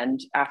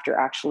recommend after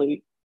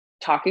actually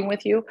talking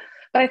with you.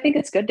 But I think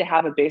it's good to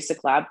have a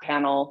basic lab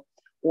panel,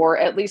 or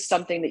at least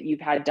something that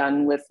you've had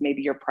done with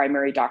maybe your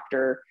primary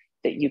doctor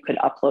that you could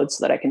upload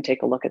so that I can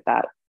take a look at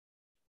that.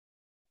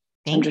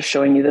 I'm just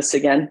showing you this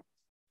again.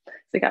 So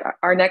we got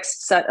our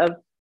next set of,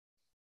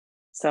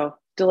 so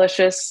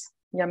delicious,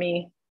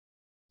 yummy.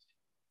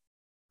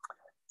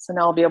 So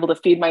now I'll be able to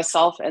feed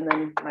myself and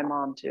then my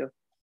mom too.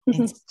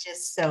 It's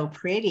just so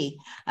pretty.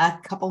 A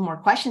couple more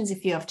questions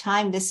if you have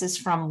time. This is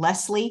from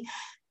Leslie.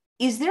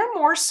 Is there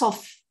more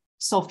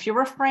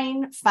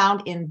sulforaphane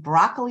found in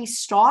broccoli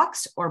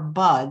stalks or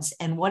buds?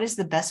 And what is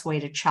the best way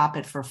to chop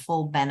it for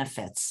full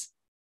benefits?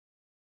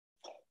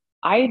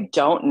 I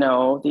don't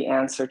know the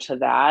answer to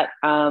that.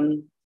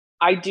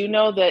 I do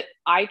know that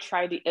I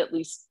try to at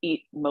least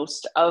eat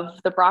most of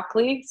the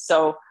broccoli.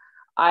 So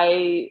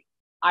I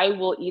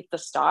will eat the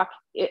stalk.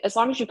 As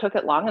long as you cook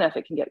it long enough,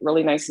 it can get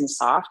really nice and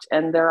soft.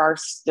 And there are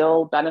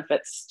still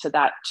benefits to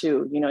that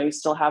too. You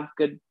still have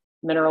good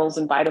minerals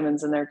and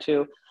vitamins in there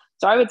too.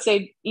 So I would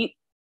say eat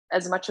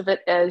as much of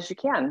it as you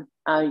can.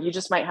 You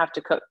just might have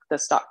to cook the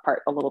stalk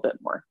part a little bit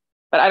more.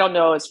 But I don't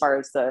know as far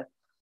as the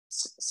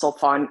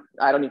sulfon.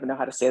 I don't even know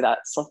how to say that.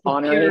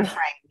 Sulfonerane.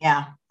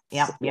 Yeah.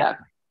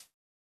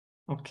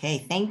 Okay,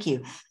 thank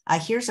you.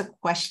 Here's a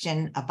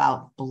question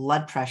about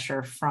blood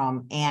pressure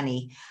from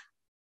Annie.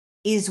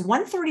 Is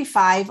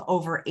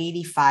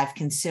 135/85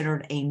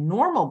 considered a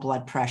normal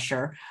blood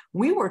pressure?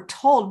 We were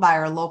told by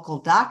our local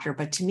doctor,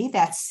 but to me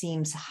that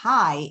seems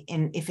high.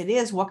 And if it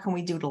is, what can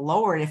we do to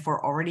lower it if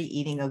we're already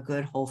eating a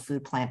good whole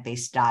food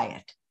plant-based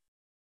diet?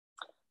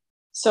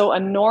 So a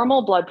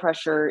normal blood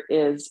pressure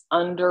is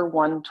under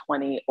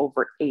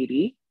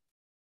 120/80.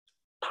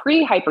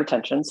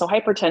 Pre-hypertension. So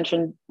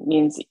hypertension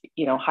means,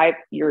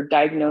 you're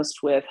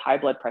diagnosed with high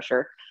blood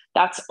pressure.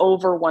 That's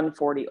over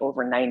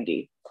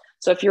 140/90.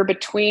 So if you're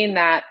between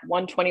that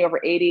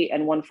 120/80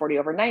 and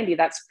 140/90,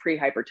 that's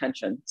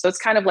pre-hypertension. So it's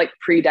kind of like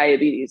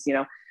pre-diabetes,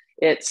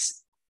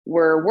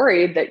 we're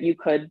worried that you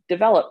could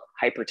develop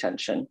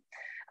hypertension.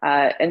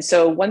 And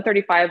so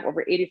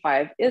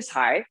 135/85 is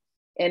high,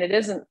 and it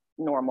isn't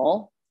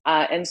normal.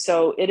 And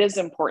so it is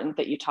important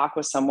that you talk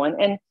with someone.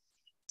 And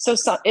so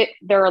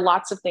there are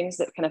lots of things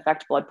that can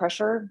affect blood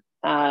pressure,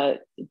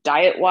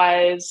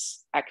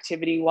 diet-wise,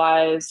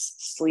 activity-wise,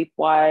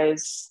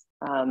 sleep-wise,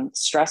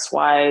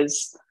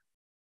 stress-wise,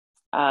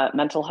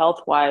 mental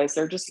health-wise.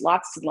 There are just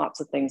lots and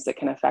lots of things that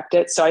can affect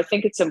it. So I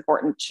think it's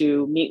important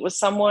to meet with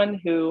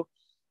someone who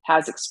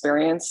has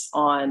experience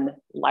on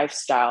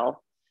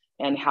lifestyle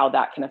and how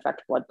that can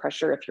affect blood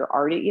pressure if you're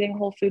already eating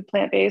whole food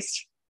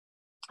plant-based.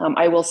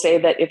 I will say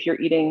that if you're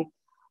eating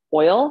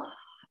oil,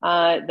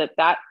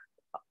 that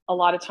a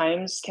lot of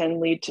times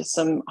can lead to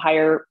some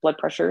higher blood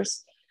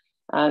pressures.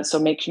 So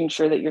making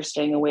sure that you're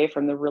staying away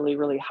from the really,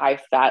 really high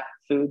fat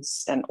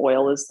foods, and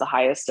oil is the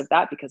highest of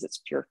that because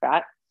it's pure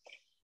fat.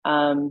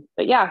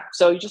 But yeah,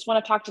 so you just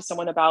want to talk to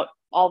someone about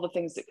all the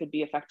things that could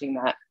be affecting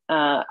that.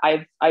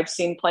 I've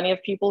seen plenty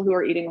of people who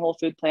are eating whole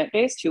food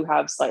plant-based who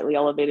have slightly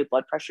elevated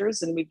blood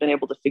pressures, and we've been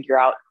able to figure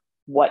out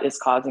what is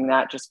causing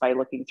that just by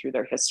looking through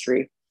their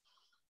history.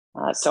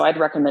 So I'd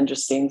recommend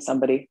just seeing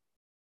somebody.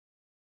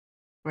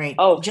 Great.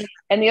 Oh,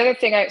 and the other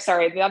thing I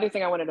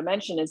wanted to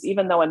mention is,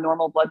 even though a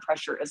normal blood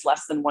pressure is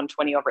less than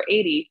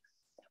 120/80,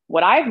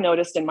 what I've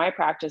noticed in my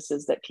practice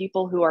is that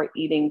people who are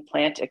eating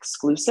plant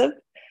exclusive,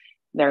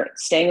 they're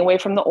staying away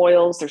from the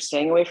oils, they're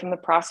staying away from the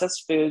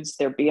processed foods,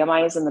 their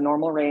BMI is in the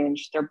normal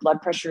range, their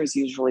blood pressure is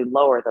usually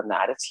lower than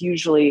that. It's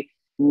usually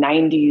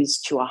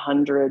 90s to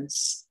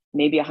 100s,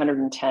 maybe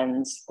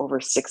 110s over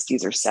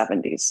 60s or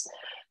 70s.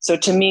 So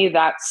to me,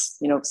 that's,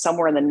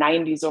 somewhere in the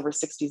 90s over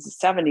 60s to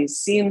 70s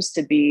seems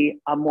to be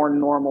a more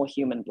normal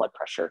human blood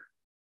pressure.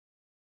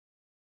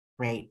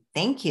 Great.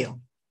 Thank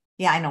you.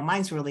 Yeah, I know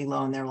mine's really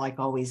low, and they're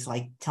always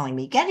telling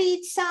me, gotta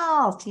eat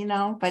salt,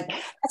 but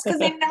that's because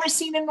they've never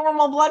seen a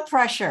normal blood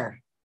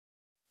pressure.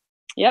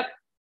 Yep.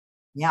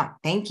 Yeah,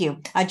 thank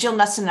you. Jill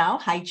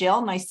Nussenow, hi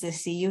Jill, nice to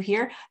see you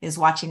here, is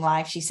watching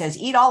live. She says,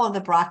 eat all of the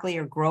broccoli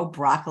or grow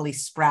broccoli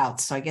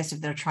sprouts. So I guess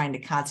if they're trying to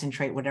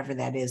concentrate, whatever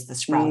that is, the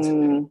sprouts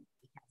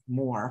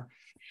more.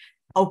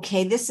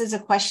 Okay, this is a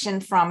question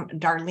from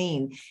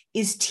Darlene.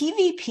 Is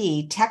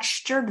TVP,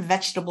 textured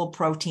vegetable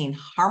protein,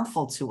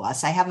 harmful to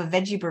us? I have a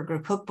veggie burger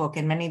cookbook,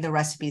 and many of the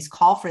recipes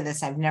call for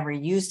this. I've never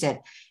used it,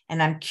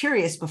 and I'm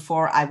curious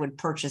before I would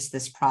purchase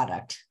this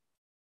product.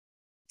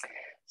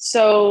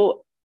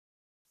 So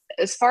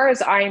as far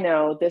as I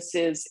know, this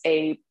is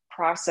a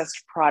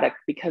processed product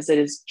because it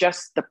is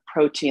just the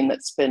protein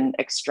that's been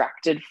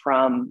extracted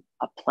from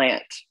a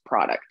plant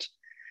product.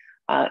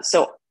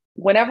 So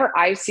whenever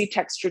I see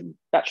textured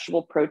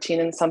vegetable protein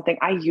in something,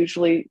 I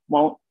usually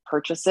won't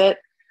purchase it.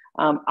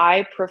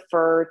 I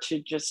prefer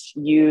to just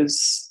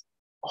use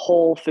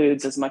whole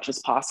foods as much as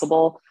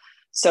possible.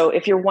 So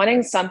if you're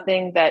wanting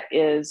something that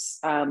is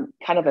kind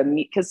of a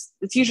meat, because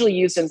it's usually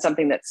used in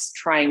something that's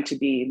trying to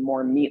be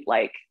more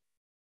meat-like.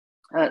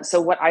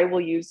 So what I will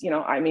use,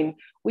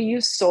 we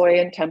use soy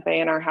and tempeh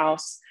in our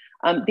house.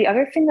 The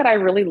other thing that I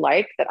really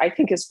like, that I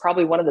think is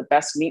probably one of the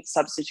best meat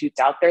substitutes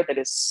out there that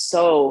is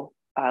so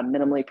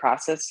minimally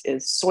processed,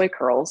 is soy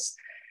curls.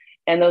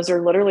 And those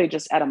are literally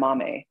just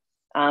edamame.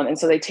 And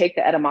so they take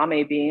the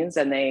edamame beans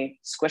and they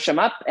squish them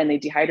up and they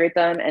dehydrate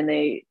them, and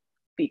they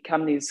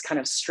become these kind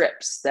of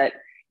strips that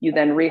you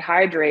then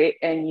rehydrate,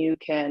 and you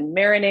can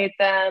marinate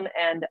them.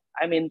 And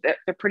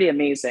they're pretty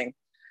amazing.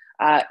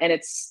 And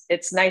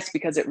it's nice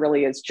because it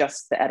really is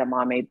just the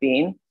edamame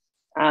bean.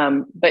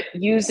 But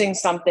using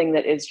something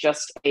that is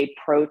just a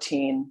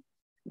protein,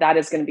 that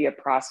is going to be a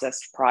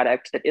processed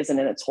product that isn't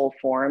in its whole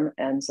form.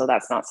 And so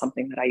that's not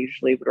something that I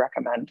usually would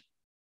recommend.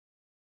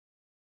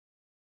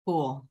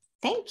 Cool.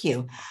 Thank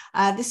you.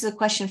 This is a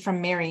question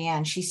from Mary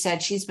Ann. She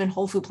said she's been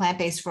whole food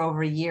plant-based for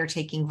over a year,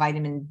 taking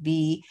vitamin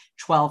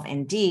B12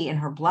 and D, and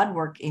her blood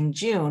work in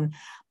June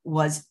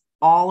was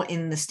all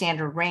in the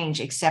standard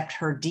range, except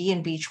her D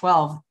and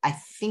B12. I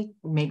think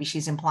maybe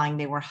she's implying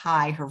they were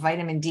high. Her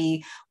vitamin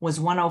D was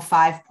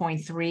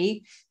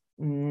 105.3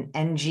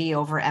 ng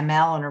over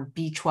ml, and her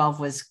B12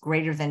 was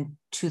greater than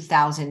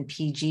 2000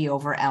 pg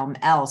over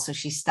ml. So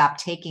she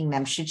stopped taking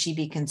them. Should she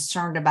be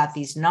concerned about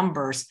these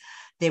numbers?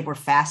 They were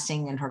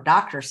fasting, and her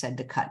doctor said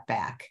to cut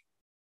back.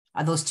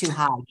 Are those too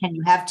high? Can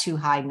you have too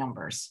high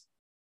numbers?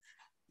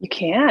 You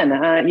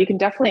can. You can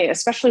definitely,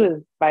 especially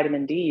with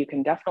vitamin D, you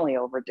can definitely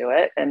overdo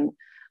it. And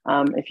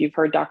if you've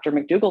heard Dr.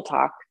 McDougall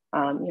talk,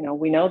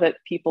 we know that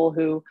people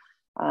who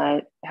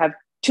have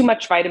too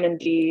much vitamin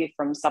D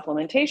from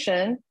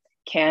supplementation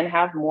can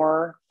have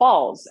more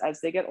falls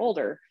as they get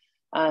older.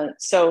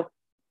 So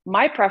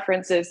my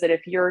preference is that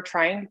if you're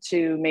trying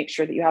to make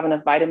sure that you have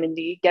enough vitamin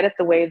D, get it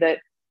the way that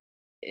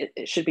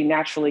it should be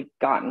naturally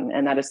gotten,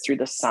 and that is through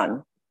the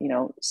sun.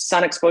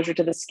 Sun exposure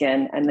to the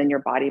skin, and then your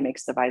body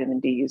makes the vitamin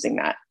D using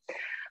that.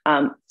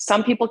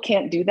 Some people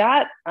can't do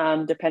that,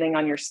 depending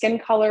on your skin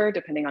color,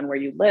 depending on where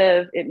you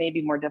live, it may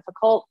be more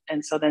difficult.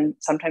 And so then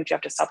sometimes you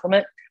have to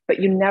supplement, but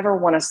you never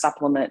want to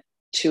supplement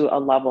to a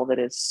level that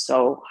is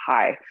so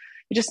high.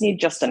 You just need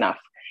just enough.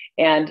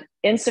 And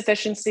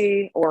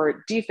insufficiency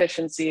or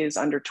deficiency is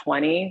under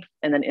 20,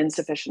 and then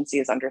insufficiency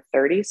is under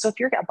 30. So if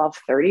you're above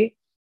 30,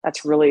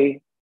 that's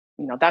really,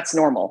 that's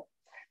normal.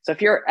 So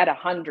if you're at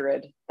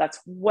 100, that's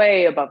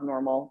way above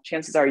normal.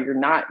 Chances are you're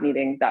not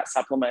needing that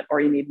supplement, or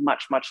you need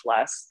much, much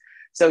less.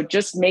 So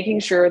just making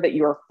sure that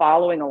you're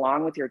following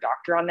along with your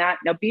doctor on that.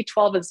 Now,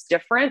 B12 is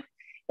different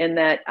in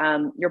that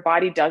your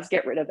body does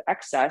get rid of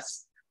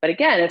excess. But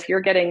again, if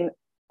you're getting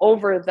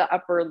over the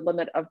upper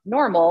limit of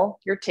normal,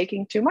 you're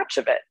taking too much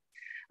of it.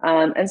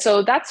 And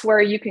so that's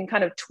where you can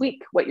kind of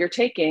tweak what you're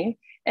taking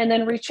and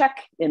then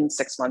recheck in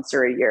 6 months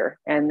or a year,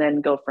 and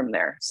then go from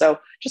there. So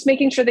just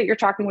making sure that you're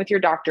talking with your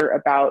doctor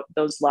about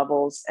those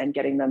levels and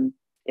getting them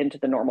into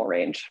the normal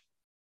range.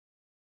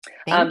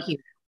 Thank you.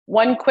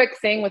 One quick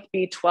thing with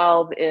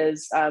B12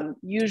 is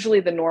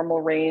usually the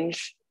normal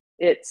range,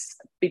 it's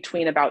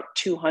between about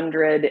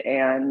 200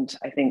 and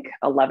I think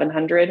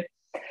 1100.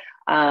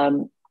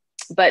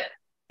 But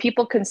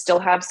people can still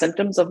have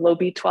symptoms of low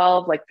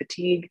B12 like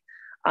fatigue,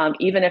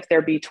 even if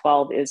their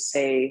B12 is,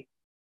 say,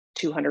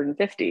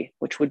 250,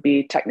 which would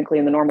be technically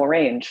in the normal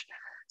range.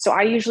 So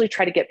I usually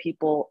try to get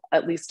people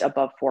at least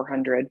above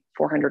 400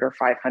 or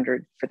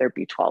 500 for their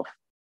B12.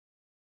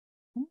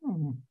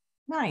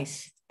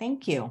 Nice.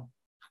 Thank you.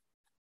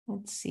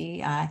 Let's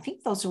see. I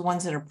think those are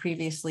ones that are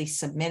previously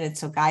submitted.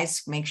 So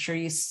guys, make sure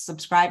you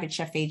subscribe at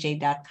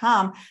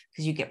chefaj.com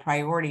because you get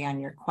priority on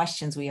your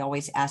questions. We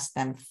always ask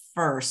them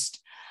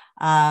first.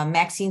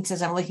 Maxine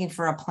says, I'm looking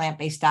for a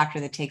plant-based doctor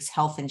that takes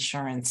health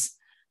insurance.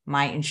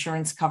 My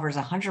insurance covers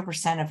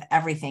 100% of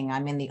everything.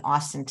 I'm in the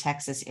Austin,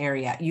 Texas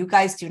area. You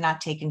guys do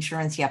not take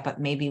insurance yet, but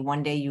maybe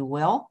one day you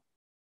will.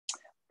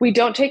 We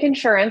don't take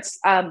insurance,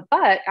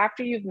 but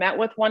after you've met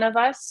with one of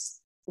us,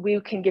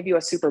 we can give you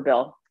a super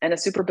bill, and a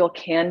super bill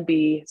can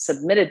be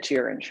submitted to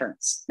your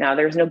insurance. Now,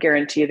 there's no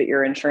guarantee that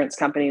your insurance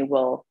company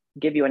will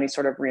give you any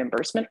sort of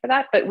reimbursement for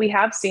that, but we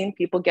have seen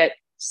people get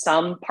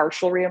some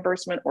partial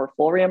reimbursement or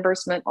full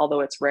reimbursement, although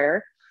it's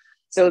rare.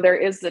 So there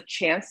is the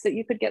chance that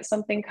you could get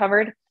something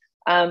covered.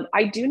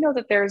 I do know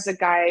that there's a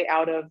guy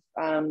out of,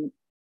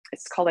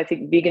 it's called, I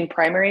think, Vegan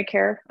Primary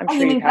Care. I'm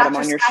sure you've had him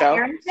on your show.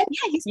 Harrington?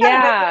 Yeah, he's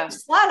got a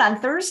slot on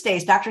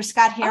Thursdays, Dr.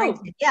 Scott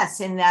Harrington. Oh. Yes,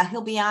 and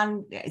he'll be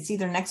on, it's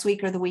either next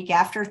week or the week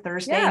after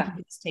Thursday, and he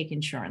can take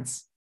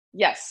insurance.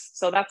 Yes,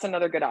 so that's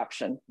another good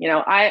option.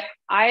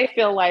 I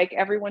feel like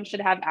everyone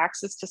should have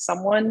access to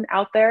someone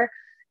out there,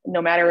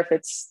 no matter if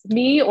it's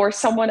me or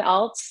someone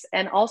else,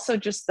 and also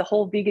just the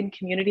whole vegan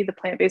community, the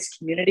plant-based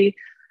community.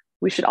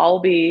 We should all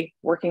be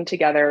working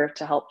together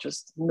to help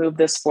just move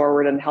this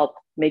forward and help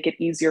make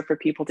it easier for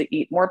people to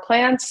eat more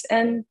plants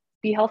and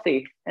be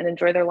healthy and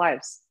enjoy their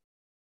lives.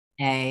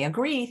 I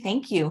agree.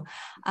 Thank you.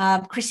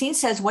 Christine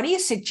says, what do you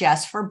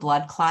suggest for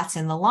blood clots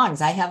in the lungs?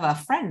 I have a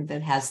friend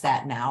that has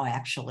that now,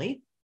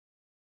 actually.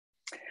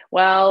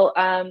 Well,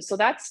 so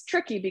that's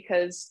tricky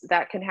because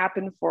that can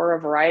happen for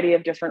a variety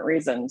of different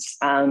reasons.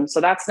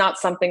 So that's not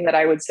something that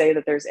I would say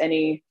that there's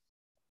any,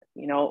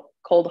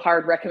 cold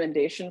hard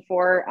recommendation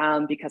for,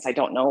 because I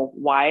don't know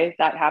why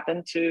that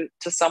happened to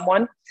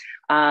someone.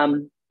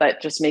 But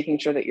just making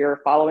sure that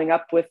you're following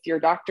up with your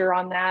doctor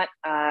on that.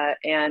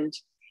 And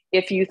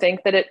if you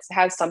think that it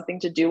has something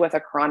to do with a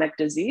chronic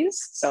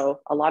disease, so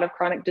a lot of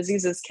chronic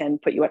diseases can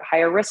put you at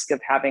higher risk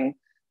of having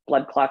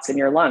blood clots in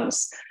your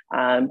lungs,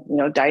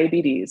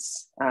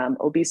 diabetes,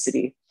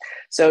 obesity.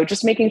 So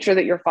just making sure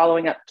that you're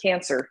following up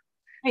cancer.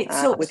 Right.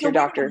 With your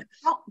doctor.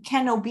 How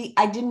can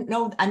I didn't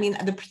know. I mean,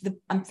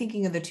 I'm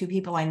thinking of the two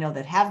people I know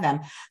that have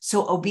them.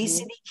 So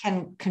obesity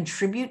can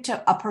contribute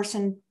to a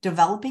person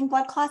developing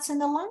blood clots in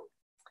the lung?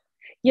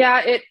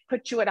 Yeah, it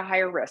puts you at a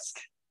higher risk.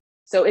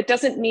 So it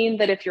doesn't mean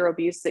that if you're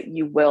obese that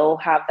you will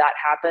have that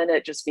happen.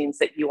 It just means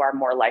that you are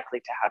more likely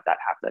to have that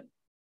happen.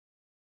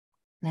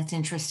 That's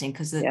interesting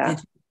because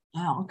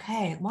oh,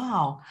 okay.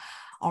 Wow.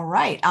 All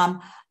right.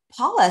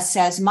 Paula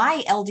says,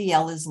 my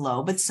LDL is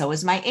low, but so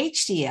is my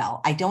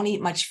HDL. I don't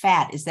eat much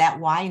fat. Is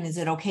that why? And is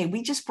it okay?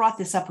 We just brought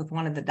this up with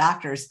one of the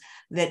doctors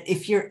that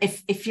if your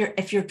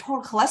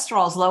total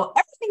cholesterol is low,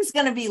 everything's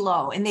going to be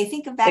low. And they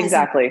think of that as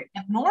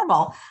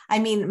abnormal. I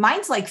mean,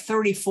 mine's like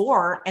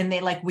 34 and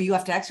they well, you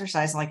have to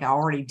exercise like I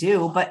already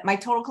do, but my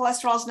total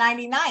cholesterol is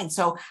 99.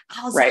 So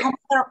I'm not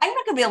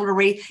going to be able to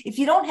read. If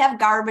you don't have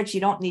garbage, you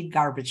don't need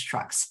garbage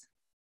trucks.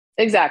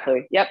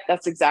 Exactly. Yep.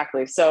 That's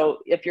exactly. So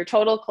if your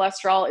total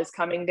cholesterol is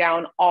coming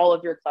down, all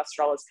of your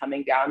cholesterol is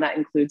coming down. That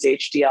includes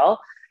HDL.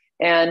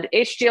 And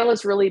HDL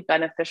is really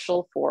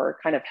beneficial for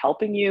kind of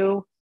helping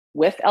you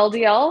with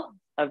LDL.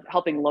 of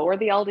helping lower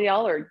the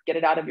LDL or get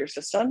it out of your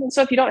system. And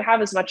so if you don't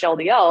have as much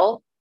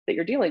LDL that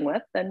you're dealing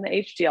with, then the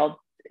HDL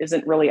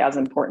isn't really as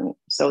important.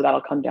 So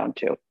that'll come down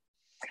too.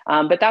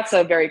 But that's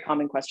a very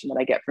common question that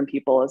I get from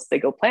people as they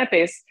go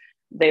plant-based.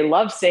 They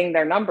love seeing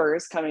their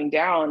numbers coming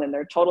down and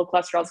their total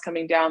cholesterol is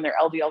coming down, their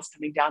LDL is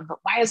coming down, but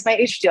why is my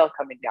HDL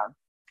coming down?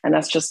 And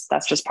that's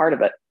just part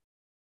of it.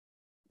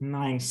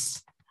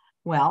 Nice.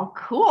 Well,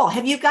 cool.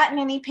 Have you gotten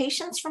any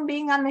patients from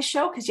being on the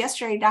show? Because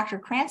yesterday, Dr.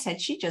 Krantz said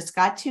she just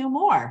got 2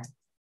 more.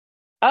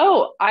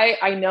 Oh,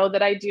 I know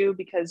that I do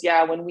because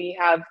when we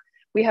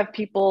have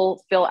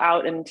people fill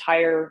out an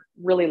entire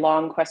really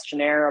long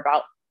questionnaire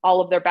about all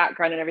of their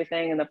background and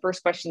everything. And the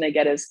first question they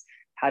get is,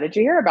 how did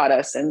you hear about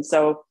us? And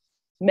so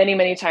many,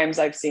 many times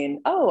I've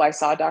seen, oh, I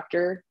saw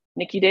Dr.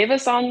 Niki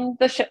Davis on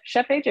the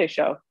Chef AJ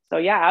show. So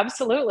yeah,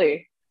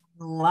 absolutely.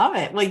 Love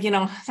it.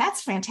 Well,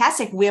 that's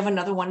fantastic. We have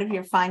another one of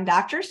your fine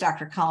doctors,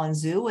 Dr. Colin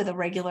Zhu, with a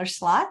regular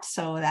slot.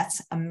 So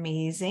that's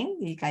amazing.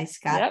 You guys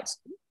got,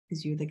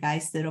 because you're the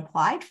guys that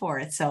applied for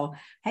it. So,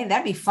 hey,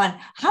 that'd be fun.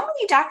 How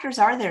many doctors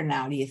are there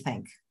now, do you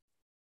think?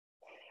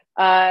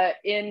 At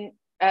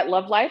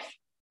Love Life?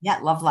 Yeah,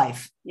 Love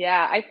Life.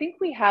 Yeah, I think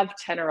we have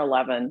 10 or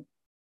 11.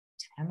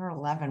 10 or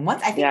 11.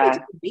 Once, I think we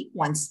did a week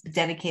once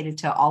dedicated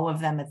to all of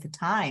them at the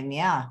time.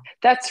 Yeah.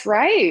 That's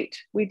right.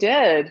 We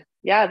did.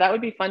 Yeah, that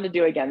would be fun to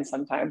do again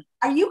sometime.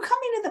 Are you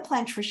coming to the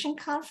Plantrition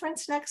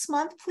Conference next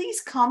month? Please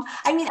come.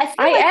 I mean,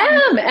 I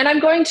am, and I'm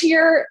going to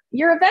your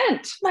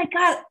event. Oh my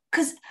God,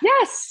 because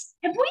yes.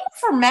 Have we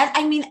ever met?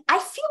 I mean, I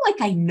feel like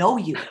I know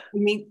you. I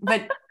mean,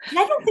 but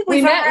I don't think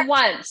we met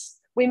once.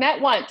 We met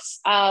once.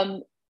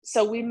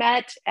 So we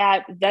met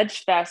at Veg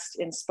Fest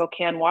in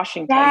Spokane,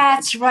 Washington.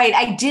 That's right.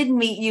 I did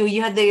meet you.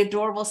 You had the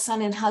adorable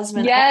son and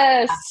husband.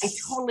 Yes.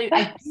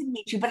 I did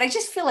meet you, but I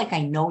just feel like I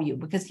know you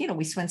because,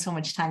 we spend so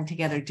much time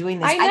together doing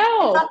this. I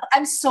know.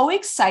 I'm so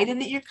excited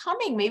that you're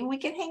coming. Maybe we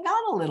can hang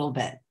out a little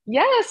bit.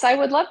 Yes, I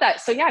would love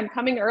that. So I'm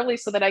coming early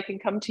so that I can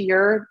come to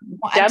your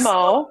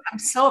demo. I'm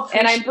so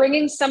and I'm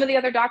bringing some of the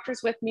other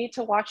doctors with me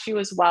to watch you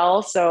as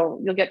well. So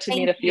you'll get to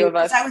meet a few of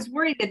us. I was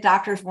worried that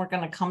doctors weren't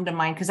going to come to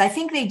mine because I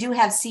think they do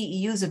have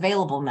CEUs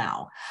available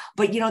now.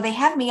 But, they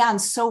have me on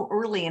so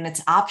early and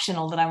it's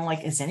optional that I'm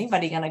like, is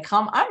anybody going to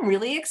come? I'm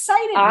really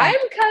excited. I'm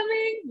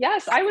coming.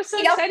 Yes, I was so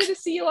excited to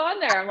see you on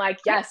there. I'm like,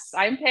 yes,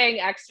 I'm paying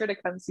extra to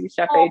come see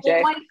Chef AJ.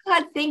 Oh my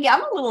God, thank you.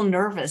 I'm a little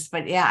nervous,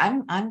 but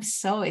I'm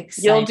so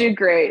excited. You'll do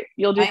great.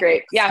 You'll do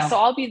great. Yeah. So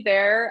I'll be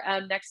there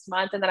next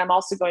month. And then I'm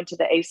also going to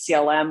the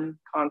ACLM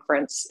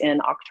conference in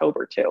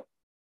October too.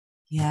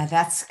 Yeah,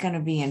 that's going to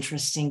be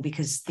interesting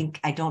because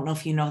I don't know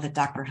if you know that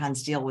Dr.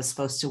 Hans Deal was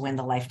supposed to win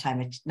the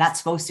lifetime, not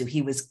supposed to,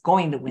 he was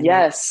going to win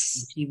the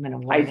Achievement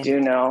Award. I do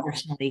know.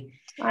 Unfortunately,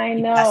 I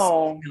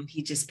know.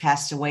 He just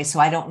passed away. So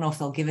I don't know if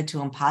they'll give it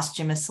to him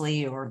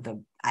posthumously or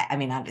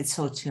it's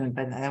so tuned,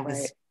 but that was.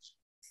 Right.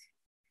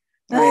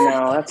 I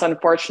know, that's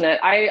unfortunate.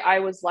 I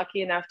was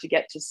lucky enough to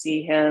get to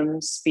see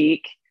him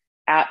speak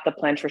at the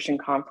Plantrition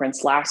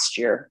conference last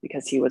year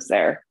because he was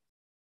there.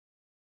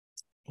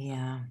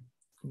 Yeah.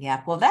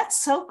 Well, that's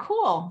so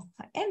cool.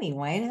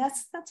 Anyway,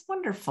 that's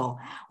wonderful.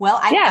 Well,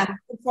 I'm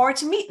looking forward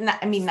to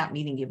not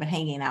meeting you, but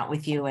hanging out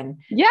with you. And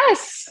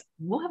yes,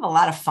 we'll have a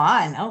lot of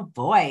fun. Oh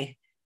boy.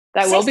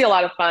 That will be a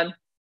lot of fun.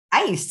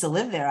 I used to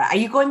live there. Are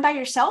you going by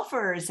yourself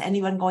or is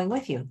anyone going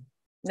with you?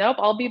 Nope,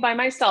 I'll be by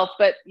myself,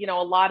 but a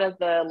lot of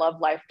the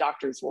Love Life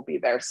doctors will be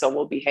there. So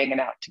we'll be hanging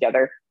out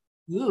together.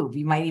 Ooh,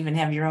 you might even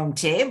have your own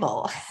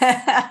table.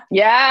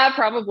 Yeah,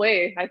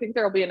 probably. I think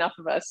there'll be enough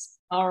of us.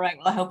 All right.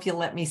 Well, I hope you'll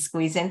let me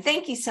squeeze in.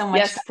 Thank you so much.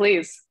 Yes,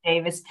 please.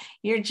 Davis,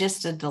 you're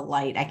just a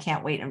delight. I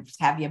can't wait to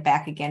have you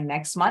back again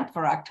next month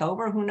for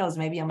October. Who knows?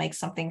 Maybe I'll make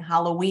something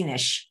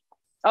Halloweenish.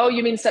 Oh,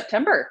 you mean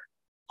September?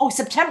 Oh,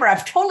 September.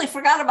 I've totally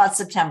forgot about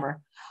September.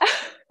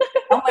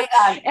 Oh my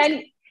God.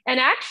 And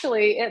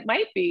actually it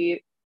might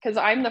be, because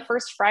I'm the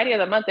first Friday of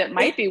the month, it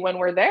might be when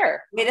we're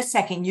there. Wait a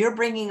second. You're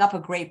bringing up a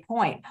great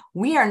point.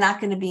 We are not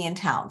going to be in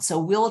town. So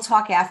we'll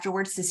talk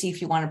afterwards to see if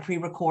you want to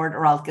pre-record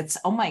or I'll get,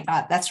 oh my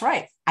God, that's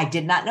right. I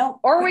did not know.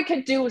 Or we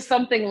could do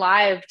something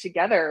live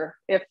together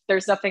if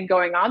there's nothing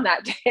going on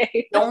that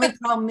day. The only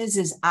problem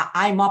is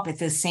I'm up at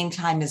the same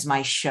time as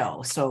my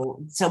show.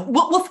 So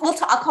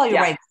I'll call you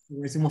right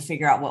afterwards and we'll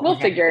figure out what we'll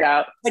figure it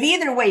out. But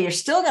either way, you're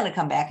still going to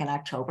come back in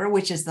October,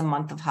 which is the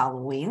month of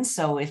Halloween.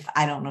 So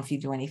I don't know if you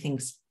do anything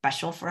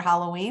special for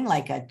Halloween,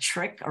 like a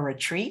trick or a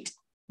treat.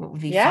 What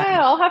would be fun?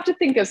 I'll have to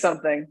think of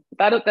something.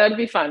 That'd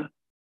be fun.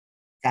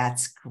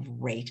 That's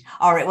great.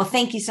 All right. Well,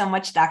 thank you so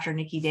much, Dr.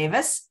 Niki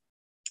Davis.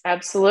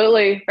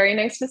 Absolutely. Very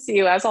nice to see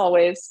you as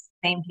always.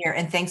 Same here.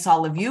 And thanks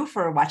all of you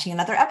for watching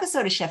another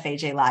episode of Chef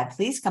AJ Live.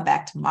 Please come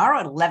back tomorrow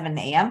at 11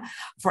 a.m.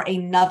 for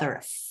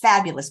another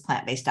fabulous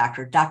plant-based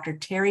doctor, Dr.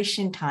 Terry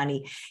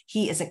Shintani.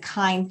 He is a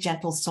kind,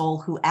 gentle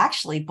soul who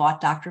actually bought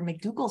Dr.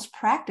 McDougall's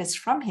practice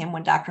from him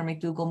when Dr.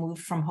 McDougall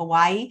moved from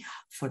Hawaii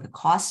for the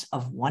cost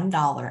of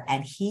 $1.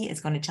 And he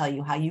is going to tell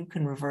you how you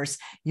can reverse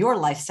your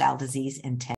lifestyle disease in 10